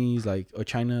Japanese like or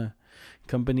China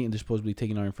company and they're supposedly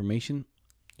taking our information.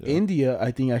 Yeah. India,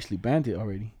 I think, actually banned it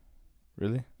already.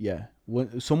 Really? Yeah,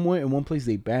 somewhere in one place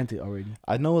they banned it already.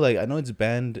 I know it's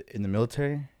banned in the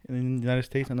military in the United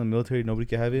States. I know the military nobody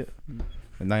can have it.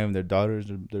 And not even their daughters,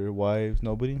 their wives,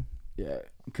 nobody. Yeah,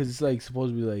 because it's like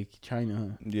supposed to be like China,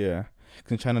 huh? Yeah,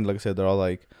 because in China, like I said, they're all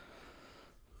like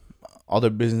all their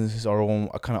businesses are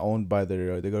kind of owned by the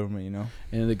government, you know.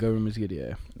 And the government's good,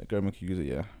 yeah. The government can use it,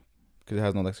 yeah, because it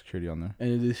has no like security on there.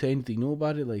 And did they say anything new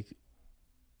about it? Like,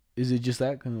 is it just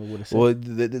that kind of what it said?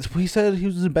 Well, he said he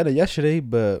was banned it yesterday,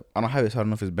 but I don't have it, so I don't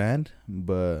know if it's banned.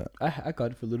 But I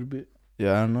got it for a little bit.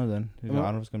 yeah, I don't know then. I don't know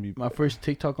if it's gonna be. My first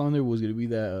TikTok on there was gonna be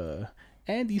that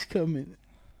Andy's coming,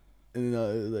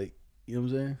 and like you know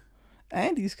what I'm saying?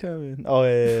 Andy's coming. Oh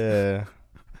yeah.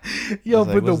 Yo,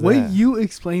 like, but the what's way that? you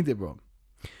explained it, bro,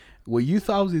 what you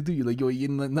thought I was gonna do, you're like, yo, you're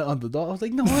not on the dog. I was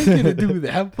like, no, I ain't gonna do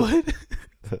that, but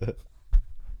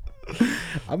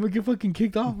I'm gonna get fucking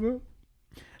kicked off, bro.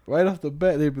 Right off the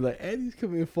bat, they'd be like, Andy's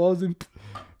coming, and falls in.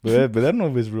 but I don't know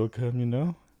if it's real come, you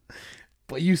know.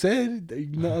 But you said that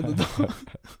you're not on the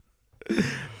dog.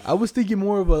 I was thinking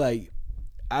more of a like,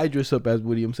 I dress up as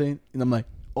Woody. I'm saying, and I'm like,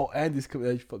 oh, Andy's coming.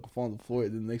 I just fucking fall on the floor.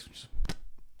 And then the next one, just,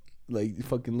 like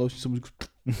fucking lotion, someone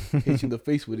hits you in the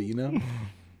face with it. You know?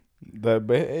 But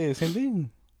hey, same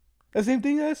thing. The same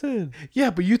thing I said. Yeah,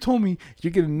 but you told me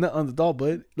you're getting nut on the dog,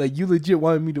 bud. Like you legit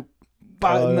wanted me to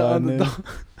buy a nut on the dog.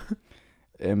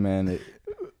 Hey man,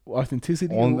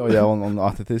 Authenticity. on the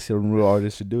authenticity, real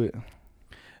artists should do it.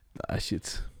 That's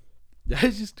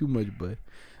just too much. But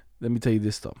let me tell you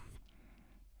this though.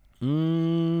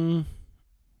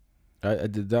 I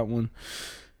did that one.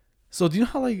 So do you know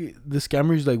how like the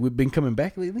scammers like we've been coming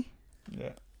back lately?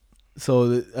 Yeah.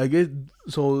 So I guess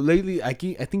lately I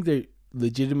think they're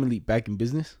legitimately back in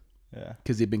business. Yeah.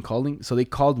 Because they've been calling. So they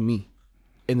called me,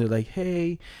 and they're like,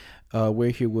 "Hey, we're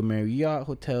here with Marriott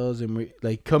Hotels, and we're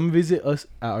like, come visit us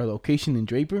at our location in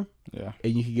Draper, Yeah.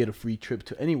 and you can get a free trip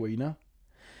to anywhere, you know."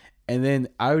 And then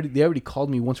they already called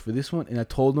me once for this one, and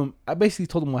I basically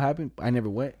told them what happened. But I never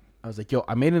went. I was like, "Yo,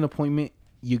 I made an appointment.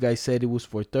 You guys said it was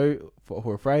for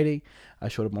Friday. I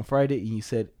showed up on Friday, and you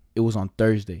said it was on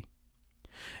Thursday."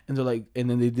 And they're like, and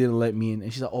then they didn't let me in.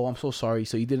 And she's like, "Oh, I'm so sorry.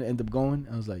 So you didn't end up going?"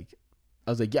 I was like,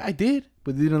 "Yeah, I did,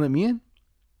 but they didn't let me in."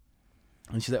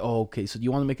 And she's like, "Oh, okay. So do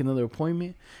you want to make another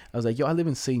appointment?" I was like, "Yo, I live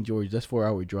in St. George. That's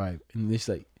 4-hour drive." And then she's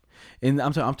like, and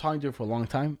I'm talking to her for a long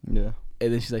time. Yeah.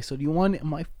 And then she's like, "So do you want it?"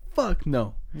 I'm like, "Fuck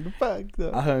no." The fact.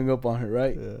 I hung up on her,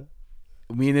 right? Yeah.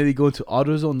 Me and Eddie go into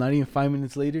AutoZone. Not even 5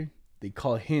 minutes later, they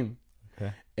call him.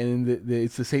 Okay. And then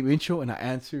it's the same intro, and I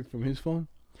answer from his phone.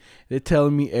 They're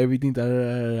telling me everything.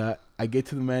 I get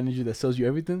to the manager that sells you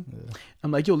everything. Yeah.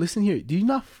 I'm like, "Yo, listen here. Do you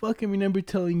not fucking remember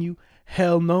telling you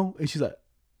hell no?" And she's like,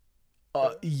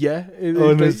 yeah.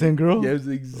 Oh, the same girl? Yeah, it was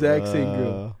the exact same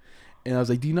girl. And I was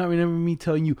like, "Do you not remember me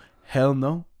telling you hell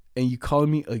no?" and you call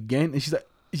me again, and she's like,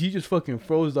 she just fucking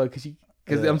froze, dog, because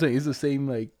Yeah. I'm saying it's the same,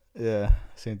 like, Yeah,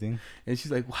 same thing. and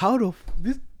she's like, how the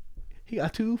this he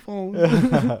got 2 phones,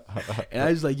 and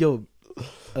I was like, yo,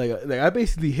 like I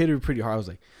basically hit her pretty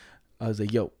hard. I was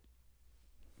like, yo,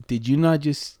 did you not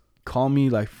just call me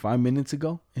like 5 minutes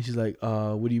ago? And she's like,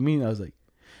 what do you mean? I was like,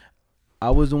 I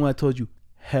was the one that told you,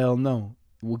 hell no.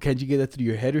 Well, can't you get that through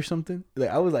your head or something? Like,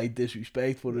 I was like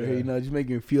disrespectful to her, you know, just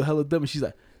making her feel hella dumb. And she's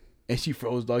like, and she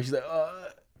froze, dog. She's like,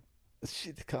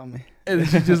 Shit, call me. and then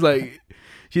she just like,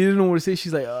 she didn't know what to say.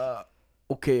 She's like,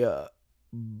 okay,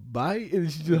 bye. And then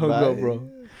she just hung up, bro.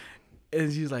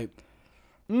 And she's like,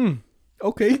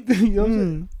 okay. You know what I'm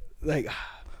saying? Like,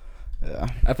 Yeah.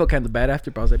 I felt kind of bad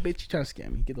after, but I was like, bitch, you trying to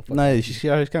scam me. Get the fuck Nah, out of she's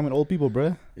here. scamming old people,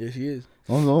 bro. Yeah, she is.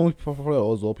 Only people for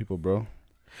those old people, bro.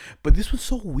 But this was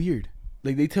so weird.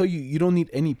 Like, they tell you don't need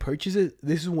any purchases.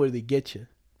 This is where they get you.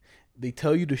 They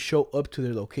tell you to show up to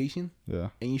their location, Yeah.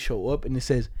 and you show up, and it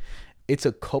says it's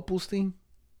a couples thing,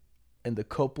 and the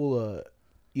couple,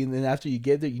 and then after you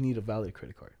get there, you need a valid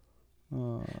credit card.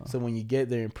 So when you get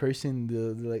there in person,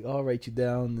 they're like, "Oh, I'll write you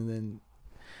down," and then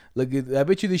look. I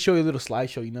bet you they show you a little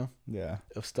slideshow, you know, Yeah.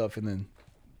 of stuff, and then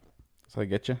So I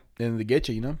get you. they get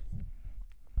you, you know,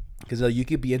 because you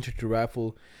could be entered to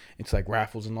raffle. It's like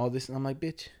raffles and all this, and I'm like,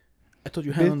 bitch, I told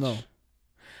you hell no.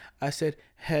 I said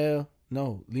hell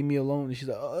no, leave me alone. And she's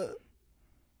like, oh,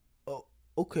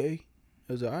 okay.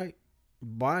 I was like, all right,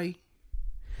 bye,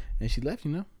 and she left,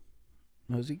 you know.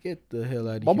 I was like, get the hell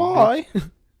out of here. Bye bye.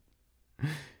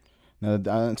 No,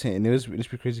 I'm saying it was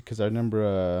pretty crazy because I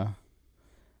remember,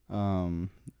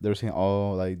 they were saying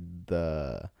like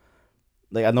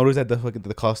I noticed that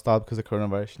the call stopped because of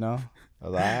coronavirus. You know, I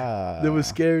was like, They was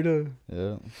scared of.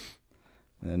 Yeah,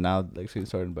 and now like so it's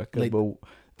starting back up. Like- But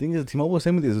thing is, T-Mobile was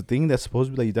saying there's a thing that's supposed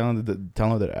to be like you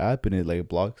download their app and it like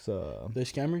blocks. The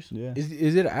scammers. Yeah.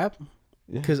 Is it an app?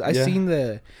 Because I seen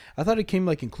I thought it came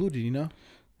like included. You know.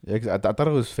 Yeah, cause I thought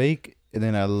it was fake, and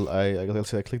then I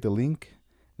clicked the link,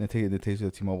 and it takes you to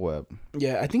the T-Mobile app.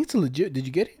 Yeah, I think it's a legit. Did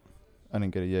you get it? I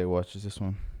didn't get it yet. Watch this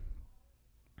one.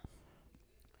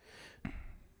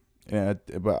 Yeah,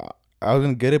 but I was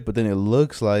gonna get it, but then it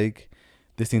looks like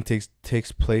this thing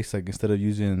takes place like instead of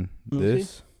using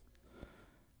this,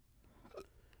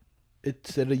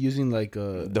 Instead of using like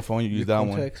the phone you use that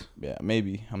one. Yeah,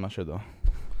 maybe I'm not sure though.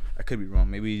 I could be wrong.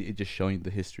 Maybe it just showing the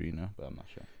history, you know, but I'm not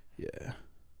sure. Yeah.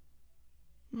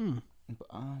 But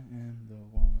I am the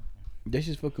one. That's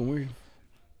just fucking weird.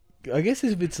 I guess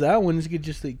if it's that one, you could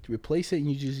just like replace it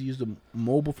and you just use the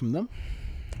mobile from them.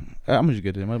 I'm gonna just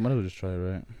get it. Might as well just try it,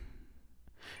 right?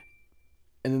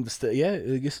 And then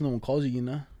I guess no one calls you, you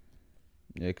know.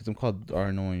 Yeah, because I'm called are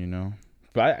annoying, you know.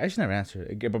 But I just never answer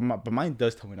it. But mine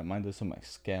does tell me that mine does some like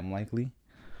scam likely.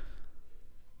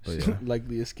 But yeah.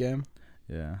 Likely a scam.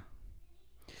 Yeah.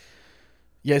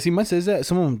 Yeah, see, mine says that.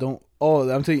 Some of them don't. Oh,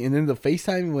 I'm telling you. And then the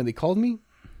FaceTime, when they called me,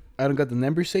 I don't got the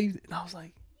number saved. And I was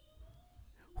like,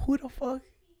 who the fuck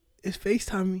is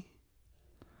FaceTime me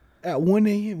at 1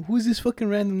 a.m.? Who is this fucking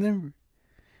random number?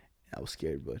 I was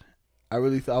scared, but I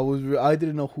really thought I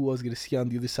didn't know who I was going to see on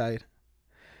the other side.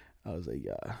 I was like,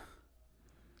 yeah.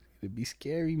 It'd be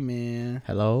scary, man.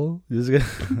 Hello? This is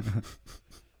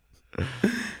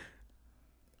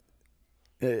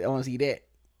I want to see that.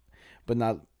 But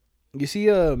not. You see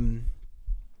the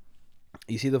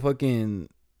fucking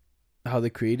how the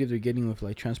creative they're getting with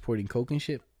like transporting coke and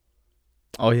shit.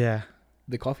 Oh yeah.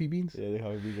 The coffee beans. Yeah, the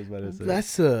coffee beans is better.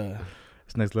 That's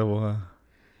it's next level, huh?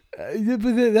 Yeah,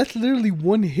 but that's literally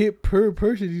one hit per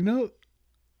person, you know.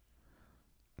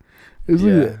 Look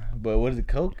at that. But what is it,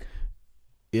 Coke?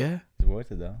 Yeah. It's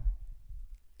worth it though.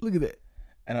 Look at that.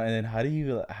 And then how do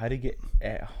you get?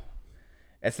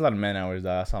 It's a lot of man hours, though.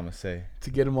 That's all I'm gonna say.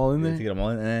 To get them all in there. To get them all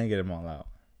in and get them all out.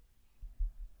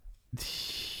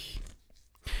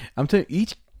 I'm telling you,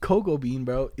 each cocoa bean,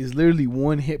 bro, is literally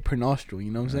one hit per nostril. You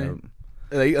know what I'm saying?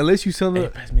 Like unless you sell Hey,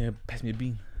 pass me a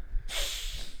bean.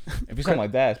 If you something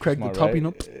like that, crack smart, the topping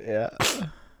right? up. Yeah.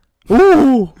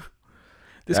 Ooh,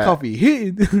 this coffee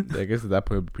hitting. I guess at that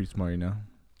point, it'd be pretty smart, you know.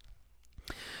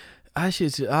 I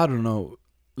don't know.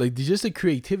 Like, just the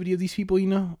creativity of these people, you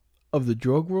know, of the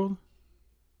drug world,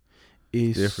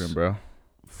 is different, bro.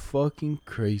 Fucking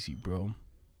crazy, bro.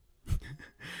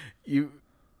 You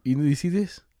see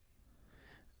this?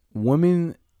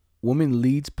 Woman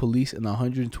leads police in a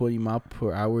 120 mile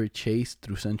per hour chase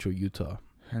through central Utah.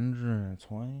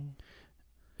 120.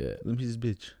 Yeah. Let me see this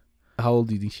bitch. How old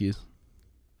do you think she is?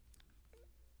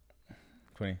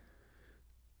 20.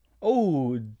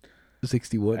 Oh.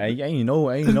 61. I ain't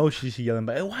know she yelling,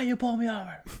 but why you pull me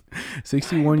over?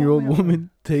 61-year-old woman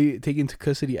taken to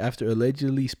custody after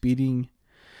allegedly speeding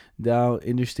down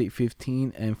Interstate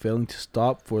 15 and failing to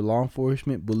stop for law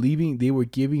enforcement, believing they were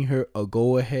giving her a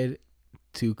go-ahead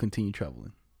to continue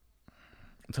traveling.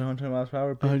 220 miles per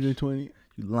hour, bitch. 120.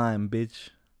 You lying, bitch.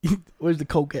 Where's the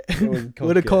coke at? Where the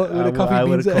Where the coffee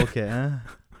beans at? coke at, huh?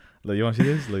 Look, you want to see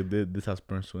this? Look, this how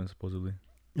sperm swims, supposedly.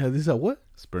 Yeah, this is how what?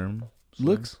 Sperm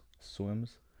Looks?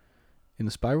 Swims. In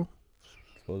a spiral?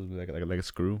 Supposedly like a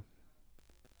screw.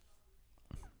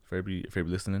 For everybody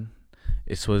listening,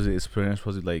 it's supposedly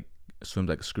like swims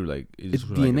like a screw, like it's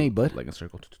DNA, like bud. Like a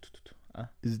circle. Huh?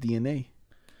 It's DNA.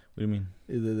 What do you mean?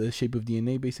 The shape of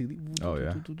DNA, basically. Oh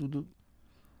yeah.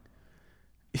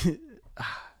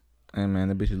 Hey man,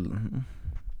 that bitch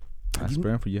is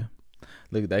sperm for you.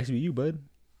 Look, that should be you, bud.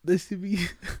 This should be.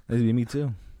 That should be me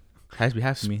too. Has to be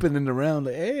half of me. Spinning around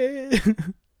like, hey.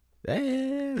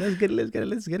 Hey, let's get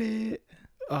it.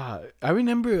 I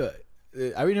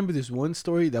remember this one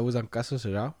story that was on Casa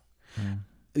Cerrado. Mm.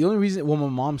 The only reason, well, my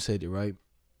mom said it, right?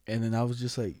 And then I was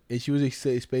just like, and she was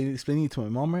explaining it to my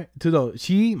mom, right?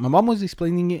 My mom was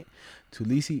explaining it to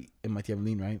Lisi and my tia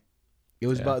Evelyn, right? It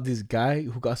was about this guy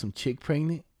who got some chick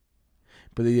pregnant,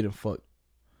 but they didn't fuck.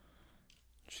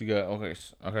 She got, okay.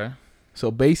 So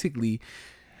basically,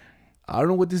 I don't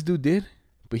know what this dude did,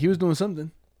 but he was doing something.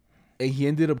 And he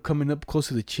ended up coming up close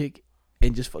to the chick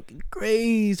and just fucking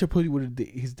grazed her pussy with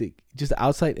his dick. Just the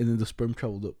outside, and then the sperm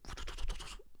traveled up.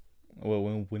 Well,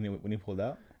 when he pulled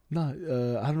out? Nah,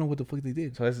 I don't know what the fuck they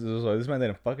did. So this man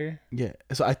didn't fuck her? Yeah.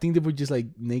 So I think they were just like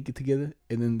naked together,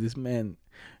 and then this man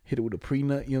hit her with a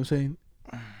pre-nut, you know what I'm saying?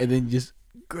 And then just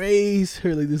grazed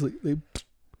her like this, like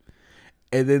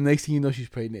and then next thing you know, she's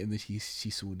pregnant, and then she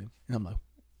sued him. And I'm like,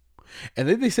 and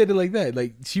then they said it like that.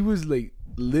 Like, she was like,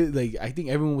 I think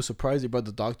everyone was surprised. They brought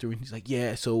the doctor, and he's like,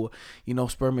 yeah, so,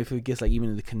 sperm, if it gets like even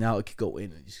in the canal, it could go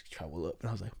in and just travel up. And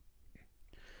I was like,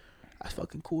 that's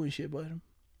fucking cool and shit, but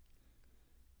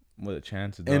what a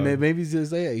chance. And maybe it's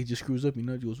just like, he just screws up, he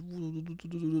goes,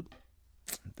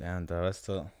 damn, dog, that's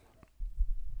tough.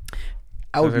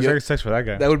 I would be sex for that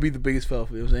guy. That would be the biggest fail.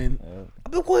 You know what I'm saying?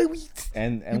 I'm like, what?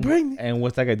 And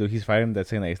what's that guy do? He's fighting that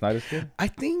saying that it's not his kid? I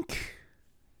think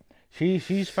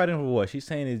she's fighting for what? She's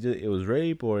saying it was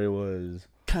rape, or it was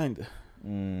kinda.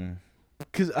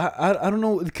 Cause I don't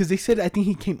know, because they said, I think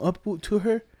he came up to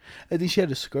her. I think she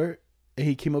had a skirt, and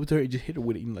he came up to her and just hit her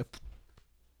with it, and like,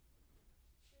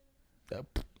 you know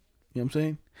what I'm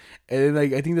saying? And then,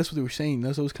 like, I think that's what they were saying.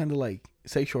 So it was kind of like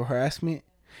sexual harassment,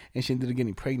 and she ended up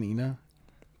getting pregnant. You know,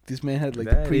 this man had like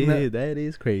that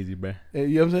is crazy, bro. You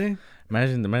know what I'm saying?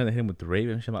 Imagine hit him with the rape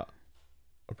and shit about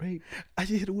a rape. I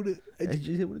just hit her with a. I just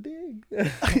hit her with a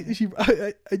dick.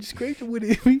 I just scraped her with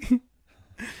it.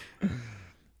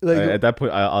 Like at that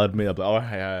point, I'll admit, I'm like, all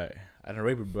right, I didn't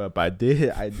rape her, but I did.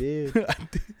 I did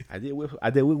whip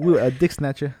a dick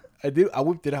snatcher. I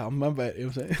whipped it out. My bad. You know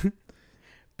what I'm saying?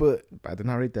 But I did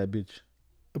not rape that bitch.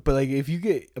 But like, if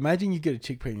imagine you get a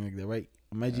chick pregnant like that, right?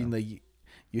 Imagine like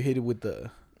you hit it with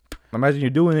the. Imagine you're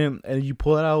doing it and you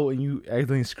pull it out and you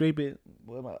accidentally scrape it.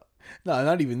 No,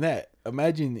 not even that.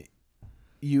 Imagine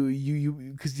you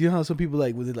because you know how some people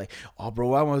like was it like, oh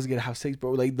bro, I want to have sex,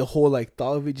 bro. Like the whole like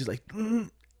thought of it, just like, and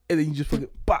then you just fucking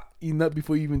you nut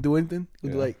before you even do anything.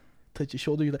 Yeah. Like touch your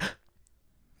shoulder, you're like.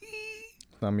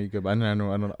 It's not me good, but I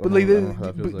know. But like,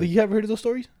 you ever heard of those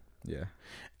stories? Yeah.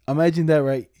 Imagine that,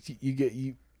 right?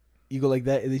 You go like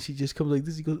that, and then she just comes like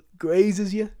this. You go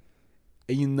grazes you,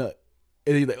 and you nut,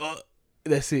 and then you're like, oh,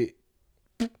 that's it.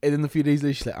 And then a few days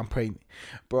later, she's like, I'm pregnant,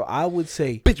 bro. I would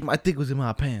say, bitch, my dick was in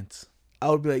my pants. I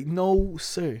would be like, no,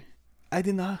 sir, I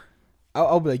did not.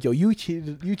 I'll be like, yo, you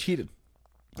cheated. You cheated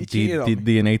on me.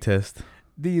 DNA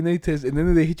test, and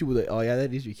then they hit you with like, oh yeah,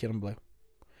 that is your kid. I'm like,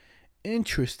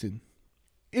 interesting.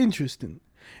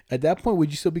 At that point, would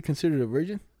you still be considered a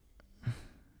virgin?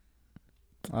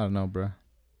 I don't know, bro.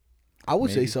 I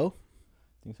would say so.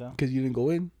 Think so? Because you didn't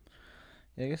go in.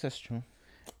 Yeah, I guess that's true.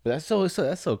 But that's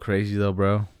so crazy though,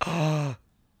 bro.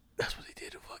 That's what they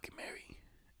did to fucking Mary.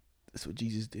 That's what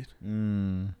Jesus did.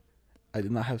 I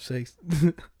did not have sex.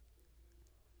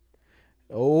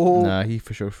 Oh. Nah, he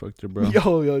for sure fucked her, bro. Yo.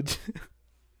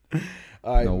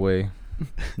 All right. No way.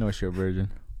 No, she's a virgin.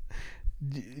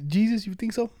 Jesus, you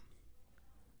think so?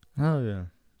 Oh yeah.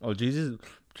 Oh, Jesus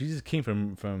came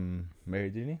from Mary,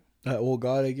 didn't he? Well,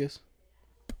 God, I guess.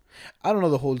 I don't know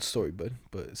the whole story, but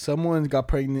someone got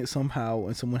pregnant somehow,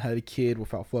 and someone had a kid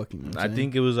without fucking. You know I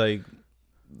think it was like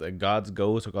God's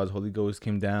ghost or God's Holy Ghost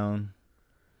came down,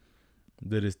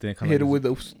 did his thing, hit it with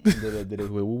those, did it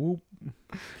with whoop,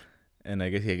 and I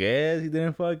guess he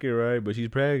didn't fuck her, right, but she's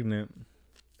pregnant.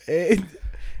 And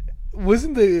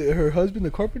wasn't her husband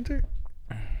a carpenter?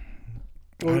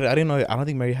 I didn't know. I don't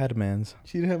think Mary had a man's.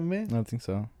 She didn't have a man? I don't think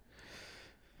so.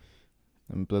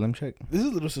 Let him check. This is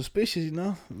a little suspicious, you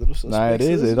know. A little suspicious. Nah, it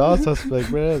is. It's all suspect,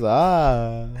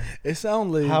 bro. It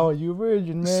sounds like how are you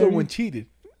virgin, man? someone cheated,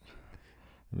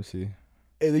 Let me see.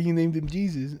 and then you named him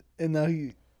Jesus, and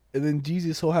then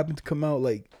Jesus so happened to come out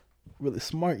like really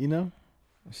smart, you know.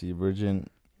 Let's see, Virgin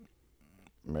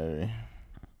Mary.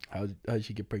 How did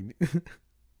she get pregnant?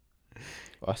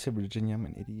 Oh, I said Virginia. I'm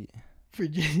an idiot.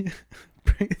 Virginia.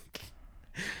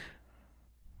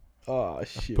 Oh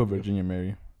shit. Put bro. Virginia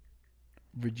Mary.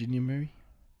 Virginia Mary.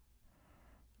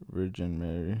 Virgin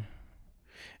Mary.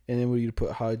 And then what do you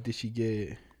put? How did she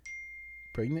get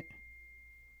pregnant?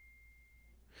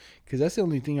 Because that's the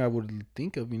only thing I would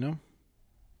think of, you know.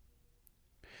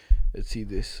 Let's see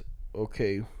this.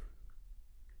 Okay.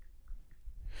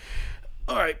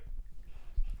 All right.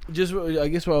 Just I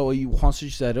guess while you want to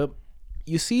search that up,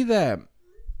 you see that.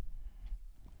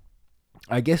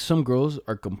 I guess some girls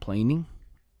are complaining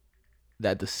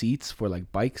that the seats for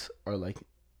like bikes are like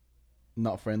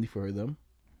not friendly for them.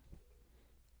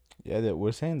 Yeah,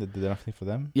 we're saying that they're nothing for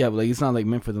them. Yeah, but like it's not like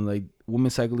meant for them. Like women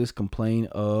cyclists complain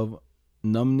of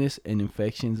numbness and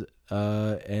infections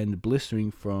and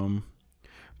blistering from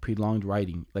prolonged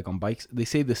riding. Like on bikes, they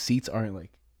say the seats aren't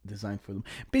like designed for them.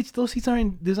 Bitch, those seats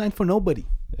aren't designed for nobody.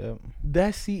 Yeah.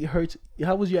 That seat hurts.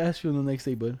 How was your ass feeling the next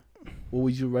day, bud? What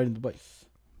was you riding the bike?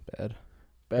 Bad.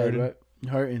 Bad, right?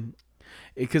 Hurting.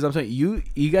 Because I'm saying you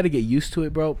got to get used to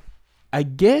it, bro. I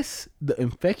guess the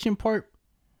infection part,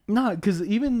 nah. Because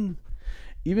even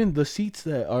the seats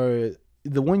that are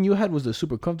the one you had was the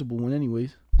super comfortable one,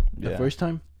 anyways. The first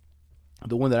time,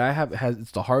 the one that I have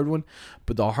it's the hard one,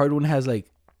 but the hard one has like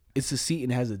it's a seat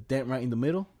and it has a dent right in the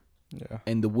middle. Yeah.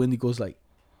 And the wind goes like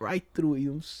right through it.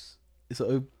 You know? So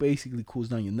it basically cools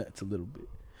down your nuts a little bit.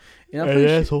 And I'm pretty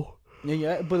sure, asshole.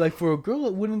 yeah, but like for a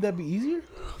girl, wouldn't that be easier?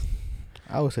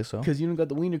 I would say so. Because you don't got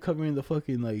the wiener covering the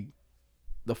fucking like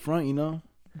the front, you know.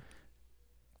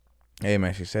 Hey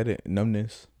man, she said it.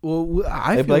 Numbness. Well,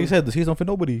 I Hey, feel like you said, the seats don't fit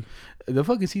nobody. the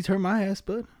fucking seats hurt my ass,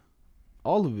 bud.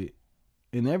 All of it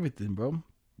and everything, bro.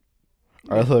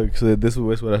 All right, look. So this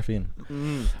is what I feel.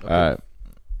 Okay. All right.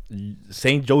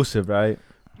 Saint Joseph, right?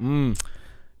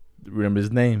 Remember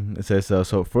his name. It says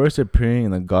so. First appearing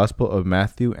in the Gospel of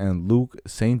Matthew and Luke,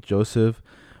 Saint Joseph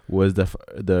was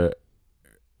the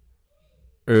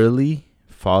early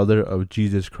father of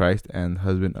Jesus Christ and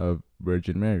husband of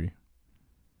Virgin Mary.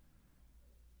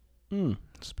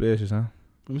 Suspicious, huh?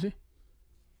 Let me see.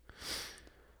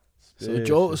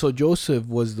 So Joseph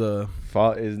was the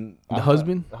husband.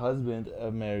 The husband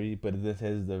of Mary, but this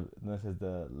is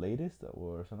the latest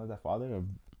or something like that. Father of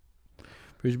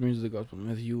First brings the Gospel of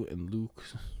Matthew and Luke.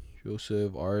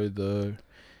 Joseph are the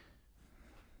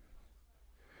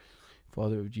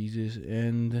father of Jesus,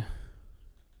 and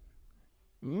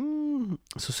so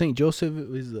Saint Joseph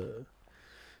is the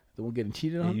one getting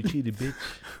cheated on. You cheated, bitch.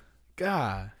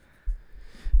 God,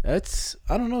 that's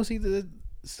I don't know. See the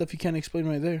stuff you can't explain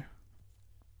right there.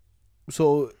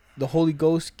 So the Holy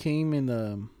Ghost came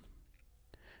and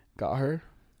got her.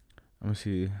 Let me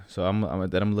see. So I'm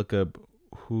look up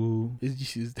who Is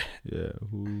Jesus that? Yeah,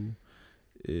 who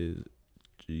is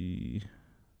Jesus'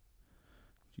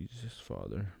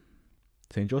 father?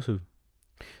 Saint Joseph.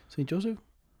 Saint Joseph.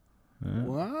 Yeah.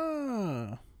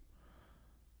 Wow.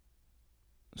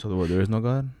 So there is no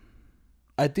God?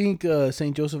 I think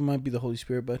Saint Joseph might be the Holy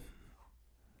Spirit, bud,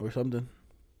 or something.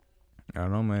 I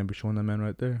don't know, man. Be showing that man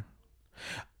right there.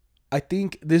 I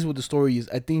think this is what the story is.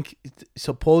 I think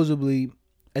supposedly,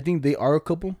 I think they are a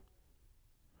couple.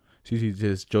 See,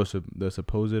 says Joseph, the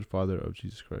supposed father of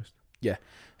Jesus Christ. Yeah.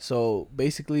 So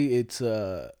basically, it's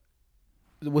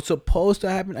what's supposed to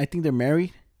happen. I think they're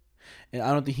married, and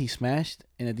I don't think he smashed,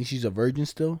 and I think she's a virgin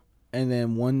still. And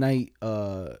then one night,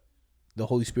 the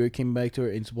Holy Spirit came back to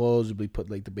her and supposedly put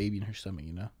like the baby in her stomach,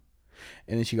 you know.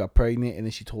 And then she got pregnant, and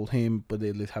then she told him, but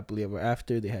they lived happily ever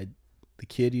after. They had the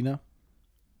kid, you know,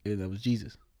 and that was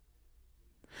Jesus.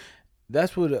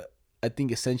 That's what I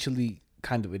think essentially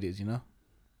kind of it is, you know.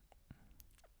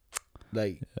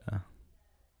 Like, yeah.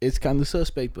 It's kind of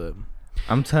suspect, but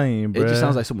I'm telling you, bro. It just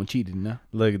sounds like someone cheated, you know.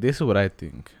 Look, this is what I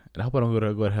think. And I hope I don't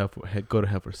go to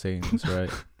hell for saying this, right?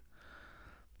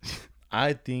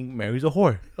 I think Mary's a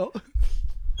whore. Oh.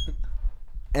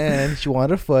 And she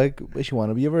wanted to fuck, but she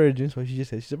wanted to be a virgin, so she just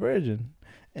said she's a virgin.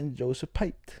 And Joseph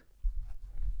piped.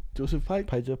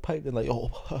 Piped, and like,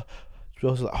 oh,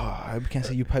 Joseph's like, I can't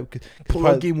say you piped.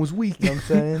 Pull-up game was weak. You know what I'm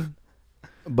saying?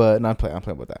 But no, I'm playing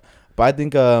about that. But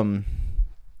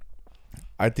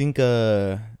I think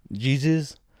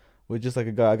Jesus was just like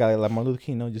a guy like Martin Luther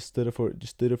King, you know, just stood up for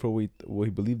what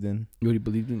he believed in. What he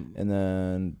believed in. And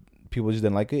then people just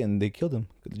didn't like it, and they killed him,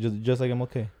 just like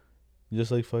MLK.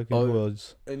 Just like fucking Oh, who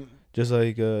else? and Just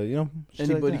like shit like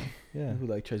anybody that. Yeah. who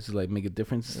like tries to like make a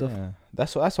difference and stuff. Yeah,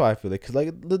 that's why I feel like, cause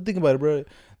like think about it, bro.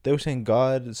 They were saying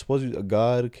God, supposedly a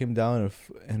God came down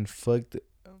and fucked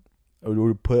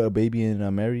or put a baby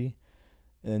in Mary,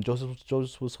 and Joseph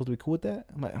was supposed to be cool with that.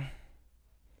 I'm like, you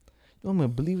want me to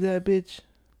believe that, bitch?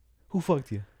 Who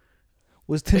fucked you?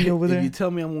 Was Timmy over If there? you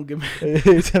tell me, I won't get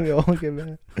mad. Tell me I won't get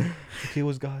mad. Okay, it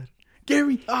was God.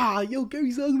 Gary,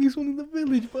 Gary's the ugliest one in the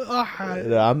village, but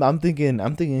I'm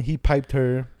thinking he piped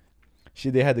her.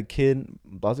 They had the kid,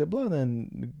 blah blah blah.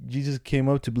 Then Jesus came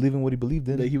up to believe in what he believed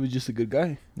in. that he was just a good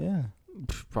guy. Yeah.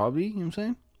 Probably, you know what I'm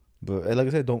saying? But like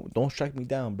I said, don't strike me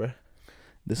down, bro.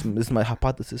 This is my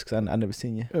hypothesis because I never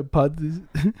seen you.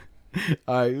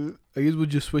 Alright, I guess we'll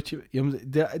just switch it. You know what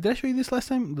I'm saying? Did I show you this last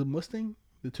time? The Mustang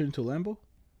that turned into a Lambo?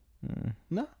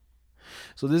 No.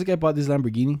 So this guy bought this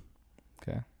Lamborghini.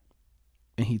 Okay.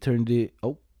 And he turned it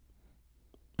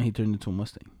into a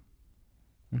Mustang.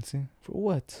 Let's see. For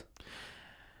what?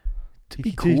 To be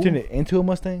He cool. turned it into a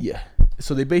Mustang? Yeah.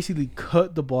 So they basically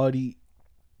cut the body.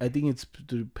 I think it's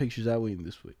the pictures that way and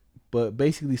this way. But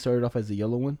basically started off as the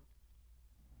yellow one.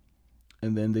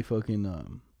 And then they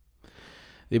fucking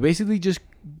they basically just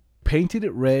painted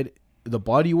it red. The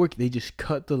body work, they just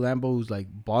cut the Lambo's like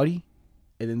body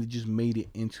and then they just made it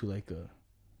into like a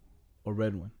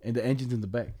red one. And the engine's in the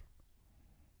back.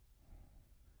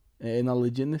 And not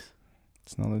legitness.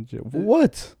 It's not legit.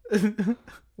 What?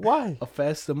 Why? A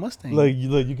faster Mustang. Like you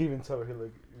can even tell here.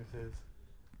 Like it says,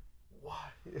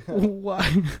 why?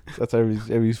 Why? That's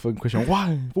every fucking question.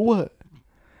 Why? For what?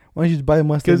 Why don't you just buy a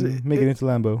Mustang 'Cause and make it into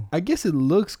Lambo? I guess it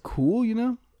looks cool, you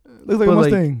know? Looks like a But,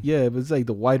 Mustang. yeah, but it's like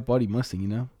the wide body Mustang, you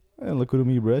know? Yeah, look at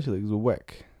me, bro. She like it's a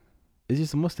whack. It's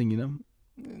just a Mustang, you know?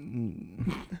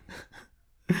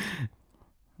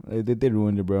 They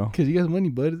ruined it, bro. Because you got money,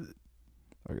 bud.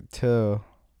 I could tell.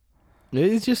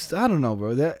 It's just, I don't know,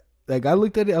 bro. That, like, I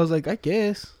looked at it, I was like, I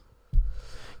guess.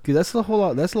 Because that's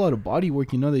a lot of body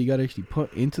work, you know, that you got to actually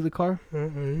put into the car.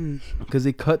 Because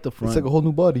they cut the front. It's like a whole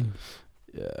new body.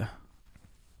 Yeah.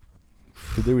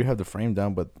 Cause they already have the frame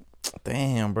down, but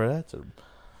damn, bro,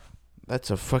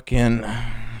 that's a fucking.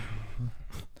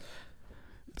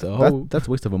 That's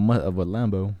a waste of a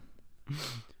Lambo.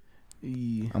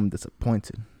 Yeah. I'm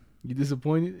disappointed. You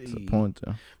disappointed?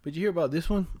 Disappointed. But you hear about this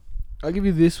one? I'll give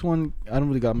you this one. I don't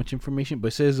really got much information, but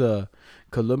it says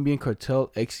Colombian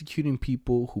cartel executing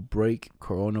people who break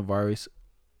coronavirus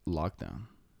lockdown.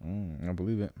 I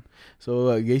believe it.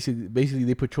 So basically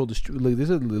they patrol the street. Like this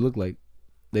is what they look like.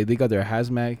 They got their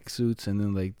hazmat suits and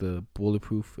then like the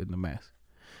bulletproof and the mask,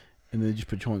 and they're just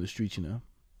patrolling the streets. You know,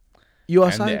 you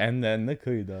outside. And then they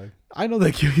kill you, dog. I know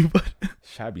they kill you, but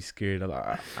Should I be scared? I'm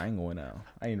like, I ain't going out.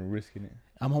 I ain't risking it.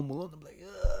 I'm home alone. I'm like,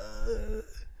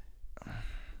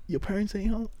 your parents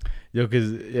ain't home. Yo,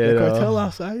 cause The cartel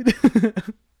outside.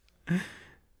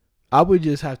 I would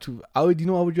just have to. You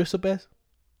know what I would dress up as?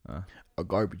 A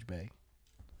garbage bag.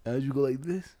 As you go like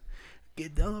this,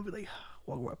 get down. I'll be like,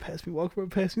 walk right past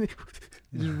me.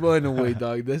 Just run away,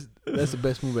 dog. That's the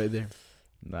best move right there.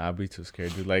 Nah, I'd be too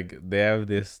scared, dude. Like they have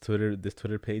this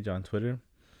Twitter page on Twitter.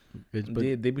 They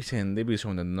be showing the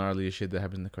gnarliest shit that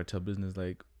happens in the cartel business.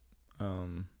 Like,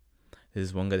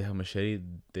 this one guy that had a machete.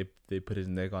 They put his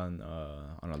neck on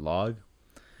a log,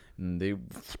 and they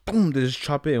just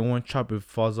chop it, and one chop it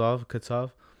falls off, cuts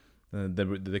off.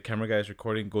 The camera guy is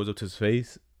recording, goes up to his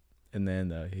face, and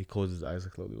then he closes his eyes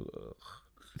slowly.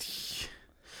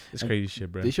 It's crazy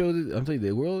shit, bro. They showed it. I'm telling you,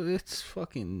 the world. It's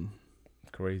fucking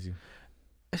crazy.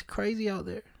 It's crazy out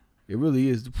there. It really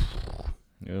is.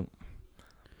 Yep.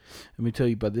 Let me tell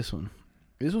you about this one.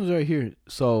 This one's right here.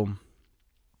 So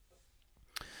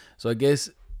I guess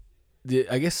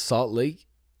Salt Lake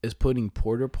is putting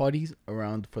porta potties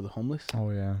around for the homeless. Oh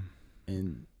yeah.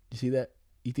 And you see that?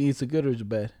 You think it's a good or it's a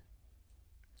bad?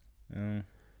 I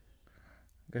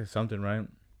guess something, right?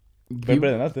 People,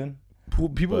 Better than nothing.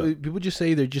 People just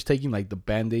say they're just taking like the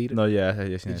Band-Aid. No, yeah,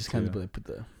 They just kind of like put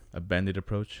the a Band-Aid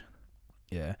approach.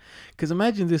 Yeah, because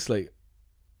imagine this, like,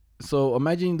 so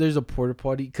imagine there's a porta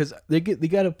potty, because they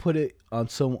gotta put it on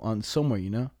somewhere, you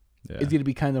know. Yeah. It's gonna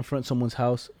be kind of in front of someone's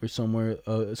house or somewhere,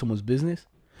 someone's business.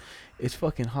 It's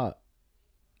fucking hot.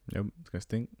 Yep, it's gonna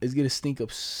stink. It's gonna stink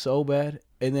up so bad,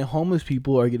 and then homeless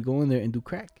people are gonna go in there and do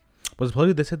crack. But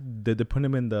supposedly they said they put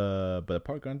them in by the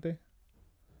park, aren't they?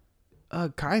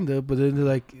 Kinda, but then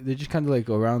they're just kind of like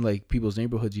around like people's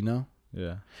neighborhoods, you know.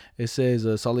 Yeah. It says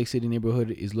Salt Lake City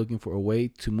neighborhood is looking for a way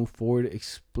to move forward,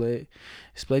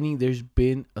 explaining there's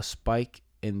been a spike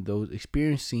in those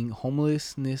experiencing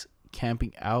homelessness,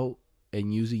 camping out,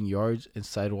 and using yards and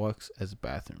sidewalks as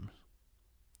bathrooms.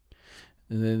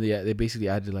 And then they basically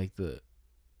added like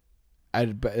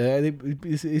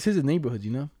it says the neighborhood,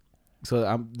 you know,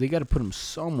 so they got to put them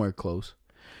somewhere close.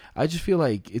 I just feel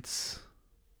like it's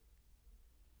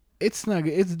not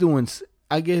good. It's doing,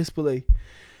 I guess, but like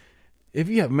if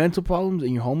you have mental problems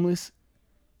and you're homeless,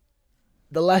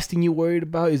 the last thing you're worried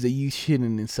about is that you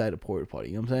shitting inside a porta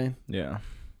potty. You know what I'm saying? Yeah.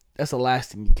 That's the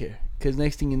last thing you care. Because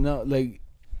next thing you know, like,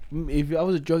 if I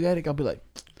was a drug addict, I'd be like,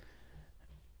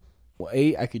 well,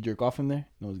 A, I could jerk off in there.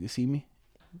 No one's going to see me.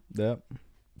 Yep.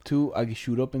 2, I could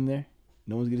shoot up in there.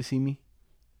 No one's going to see me.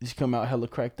 Just come out hella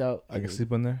cracked out. I can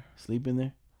sleep in there. Sleep in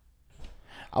there.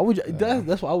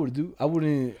 That's what I would do.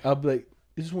 I'd be like,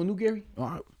 is this one new, Gary? All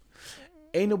right.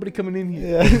 Ain't nobody coming in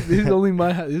here. Yeah. This is only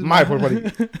my house. My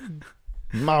porta potty.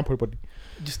 My porta potty.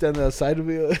 Just stand outside of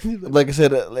it. Like I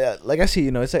said, like I see,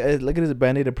 you know, it's like it is a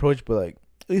band-aid approach, but like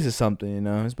at least it's something, you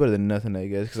know. It's better than nothing, I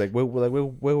guess. Cause like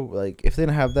like if they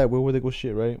didn't have that, where would they go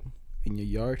shit, right? In your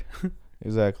yard.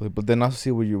 Exactly. But then also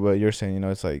see what you're saying, you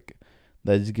know. It's like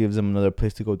that just gives them another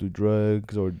place to go do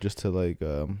drugs or just to like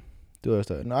do other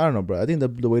stuff. No, I don't know, bro. I think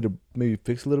the way to maybe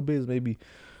fix a little bit is maybe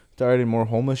start adding more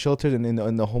homeless shelters, and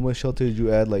in the homeless shelters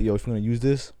you add like, yo, if you're gonna use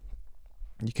this,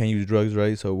 you can't use drugs,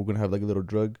 right? So we're gonna have like a little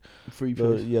drug free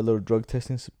place. little drug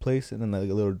testing place, and then like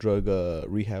a little drug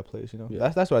rehab place. You know, Yeah.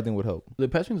 that's what I think would help. They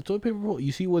pass me the toilet paper roll.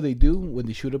 You see what they do when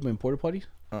they shoot up in porta potties?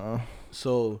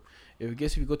 So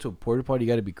if you go to a porta potty,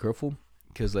 you gotta be careful,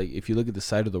 because like if you look at the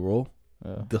side of the roll,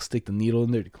 they'll stick the needle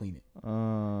in there to clean it.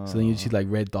 So then you see like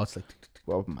red dots, like.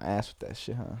 Go up my ass with that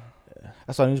shit, huh? Yeah.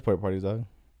 That's why I use porta potties, dog.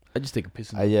 I just take a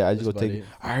piss. I just go take it.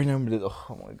 I remember this.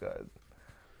 Oh my god,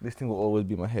 this thing will always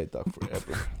be in my head, dog,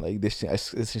 forever. Like this thing,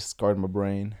 it's just scarred my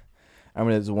brain. I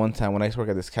remember this one time when I used to work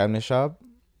at this cabinet shop.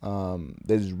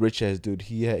 There's this rich ass dude.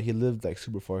 He lived like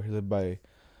super far. He lived by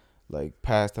like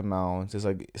past the mountains. It's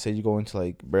like, say you go into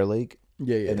like Bear Lake.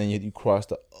 Yeah. And then you cross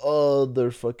the other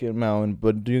fucking mountain,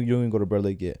 but you don't even go to Bear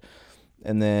Lake yet.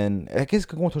 And then I guess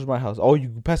going towards my house. Oh, you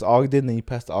pass Ogden, then you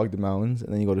pass the Ogden Mountains,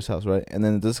 and then you go to his house, right? And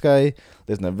then this guy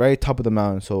lives in the very top of the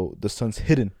mountain, so the sun's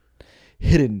hidden.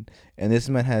 And this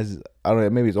man has, I don't know,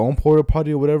 maybe his own porta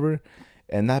potty or whatever.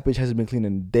 And that bitch hasn't been cleaned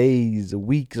in days,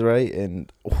 weeks, right?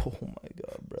 And oh my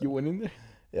god, bro. You went in there?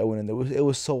 Yeah, I went in there. It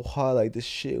was so hot, like this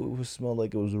shit. It smelled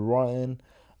like it was rotten.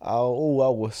 I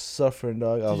was suffering,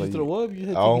 dog. Did you throw up? You had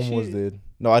to I take a almost shit? did.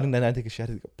 No, I didn't take a shit.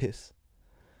 I had to take a piss.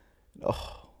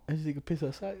 Oh. I just take a piss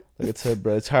outside. Like I said,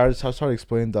 bro, it's hard to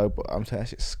explain, dog, but I'm saying that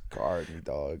shit scarred me,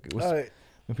 dog. It was, All right.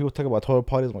 when people talk about toilet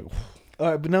parties, I'm like,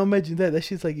 All right, but now imagine that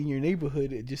shit's like in your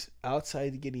neighborhood, just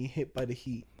outside getting hit by the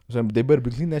heat. so they better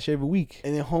be cleaning that shit every week.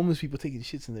 And then homeless people taking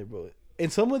shits in there, bro.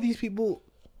 And some of these people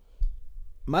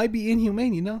might be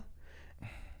inhumane, you know?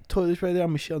 Toilets right there,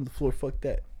 I'm gonna shit on the floor, fuck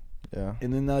that. Yeah.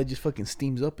 And then now it just fucking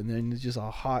steams up in there and it's just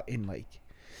all hot and like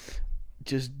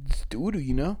just doo-doo,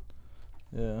 you know?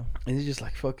 Yeah. And it's just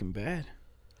like fucking bad.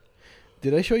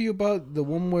 Did I show you about the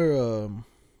one where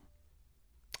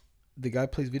the guy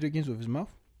plays video games with his mouth?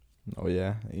 Oh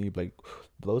yeah. And he like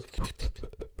blows.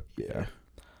 Yeah.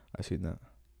 I seen that.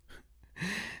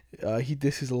 He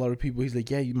disses a lot of people. He's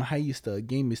like, yeah, my highest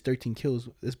game is 13 kills.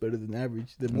 That's better than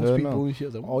average. Than most people. No. And shit. I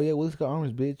was like, Oh yeah, well, this got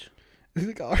arms, bitch. this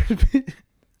is like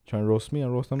Trying to roast me, I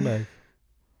roast them back.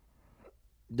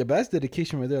 the best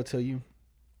dedication right there, I'll tell you.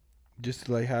 Just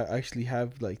to like actually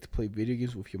have like to play video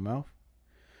games with your mouth,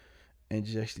 and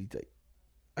just actually like,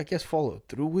 I guess follow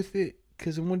through with it.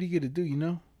 Cause then what are you gonna do? You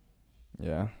know.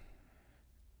 Yeah.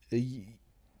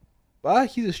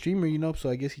 He's a streamer, you know, so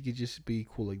I guess he could just be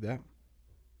cool like that.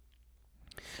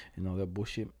 And all that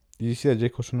bullshit. Did you see that J.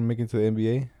 Cole's trying to make it to the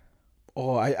NBA?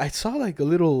 Oh, I saw like a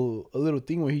little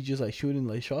thing where he's just like shooting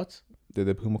like shots. Did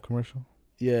they Puma commercial?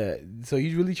 Yeah, so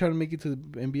he's really trying to make it to the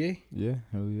NBA. Yeah,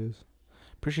 he really is.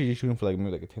 Pretty sure he's shooting for like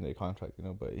maybe like a 10-day contract, you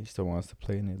know, but he still wants to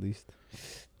play in it at least.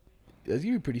 That's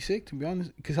gonna be pretty sick, to be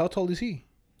honest. Cause how tall is he?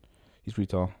 He's pretty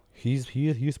tall. He used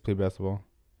to play basketball.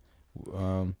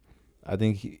 I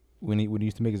think when he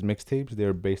used to make his mixtapes, they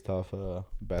were based off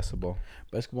basketball.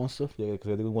 Basketball and stuff. Yeah,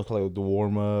 because I think it was like the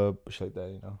warm up, shit like that,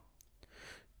 you know.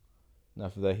 And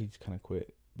after that, he just kind of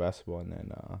quit basketball and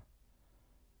then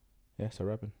started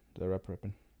rapping.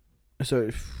 Rapping. So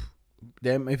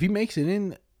if he makes it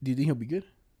in, do you think he'll be good?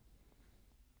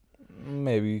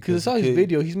 Maybe Because I saw his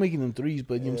video. He's making them threes,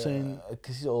 but you know what I'm saying?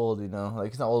 Because he's old, you know.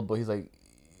 Like, he's not old, but he's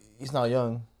not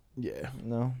young. Yeah.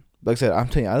 No. Like I said, I'm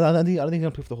telling you, I don't think he's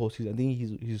gonna play for the whole season. I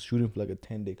think he's shooting for like a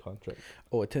 10-day contract.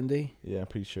 Oh, a 10-day? Yeah, I'm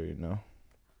pretty sure, you know.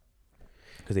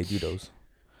 Because they do those.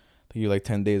 They do like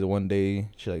 10 days or 1 day,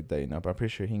 shit like that, you know. But I'm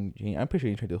pretty sure he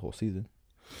trained the whole season.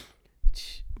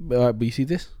 But you see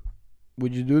this?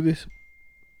 Would you do this?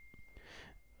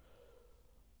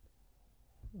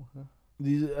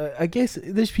 These, I guess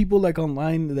there's people like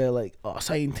online that like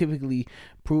scientifically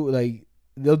prove like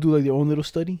they'll do like their own little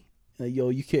study. Like, yo,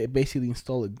 you can't basically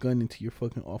install a gun into your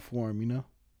fucking forearm, you know?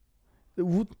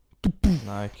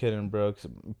 Nah, I kidding, bro. 'Cause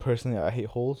personally, I hate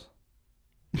holes.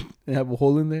 And have a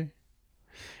hole in there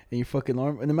in your fucking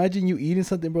arm. And imagine you eating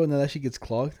something, bro, and then that shit gets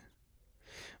clogged.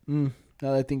 Now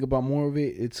that I think about more of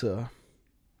it, it's a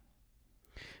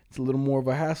little more of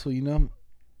a hassle, you know?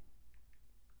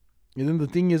 And then the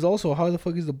thing is also, how the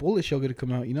fuck is the bullet shell gonna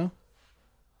come out, you know?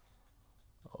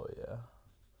 Oh yeah.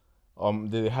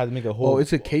 They had to make a hole. Oh,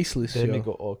 it's a caseless. They Yo. make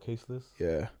a caseless.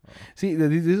 Yeah. See,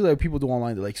 this is like people do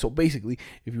online. They're like, so basically,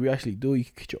 if you actually do, you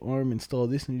can get your arm, install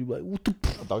this, and you're like, what the?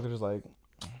 The doctor's like,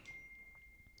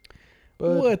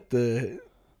 What the?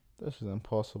 That's just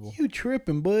impossible. You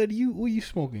tripping, bud? What you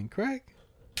smoking? Crack?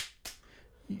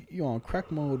 You on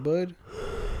crack mode, bud?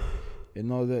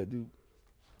 And all that, dude.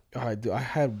 All right, dude. I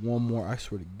had one more. I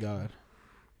swear to God.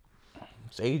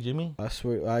 Say, Jimmy. I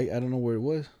swear. I don't know where it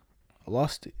was. I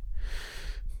lost it.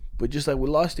 But just like we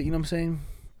lost it, you know what I'm saying?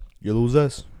 You lose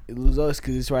us. It lose us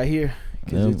because it's right here.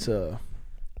 Because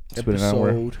it's been an hour.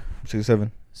 episode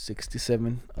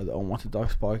 67 of the Unwanted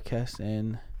Dogs podcast,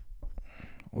 and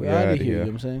we we're out outta of here. here. You know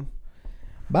what I'm saying?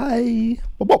 Bye.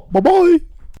 Bye. Bye. Bye.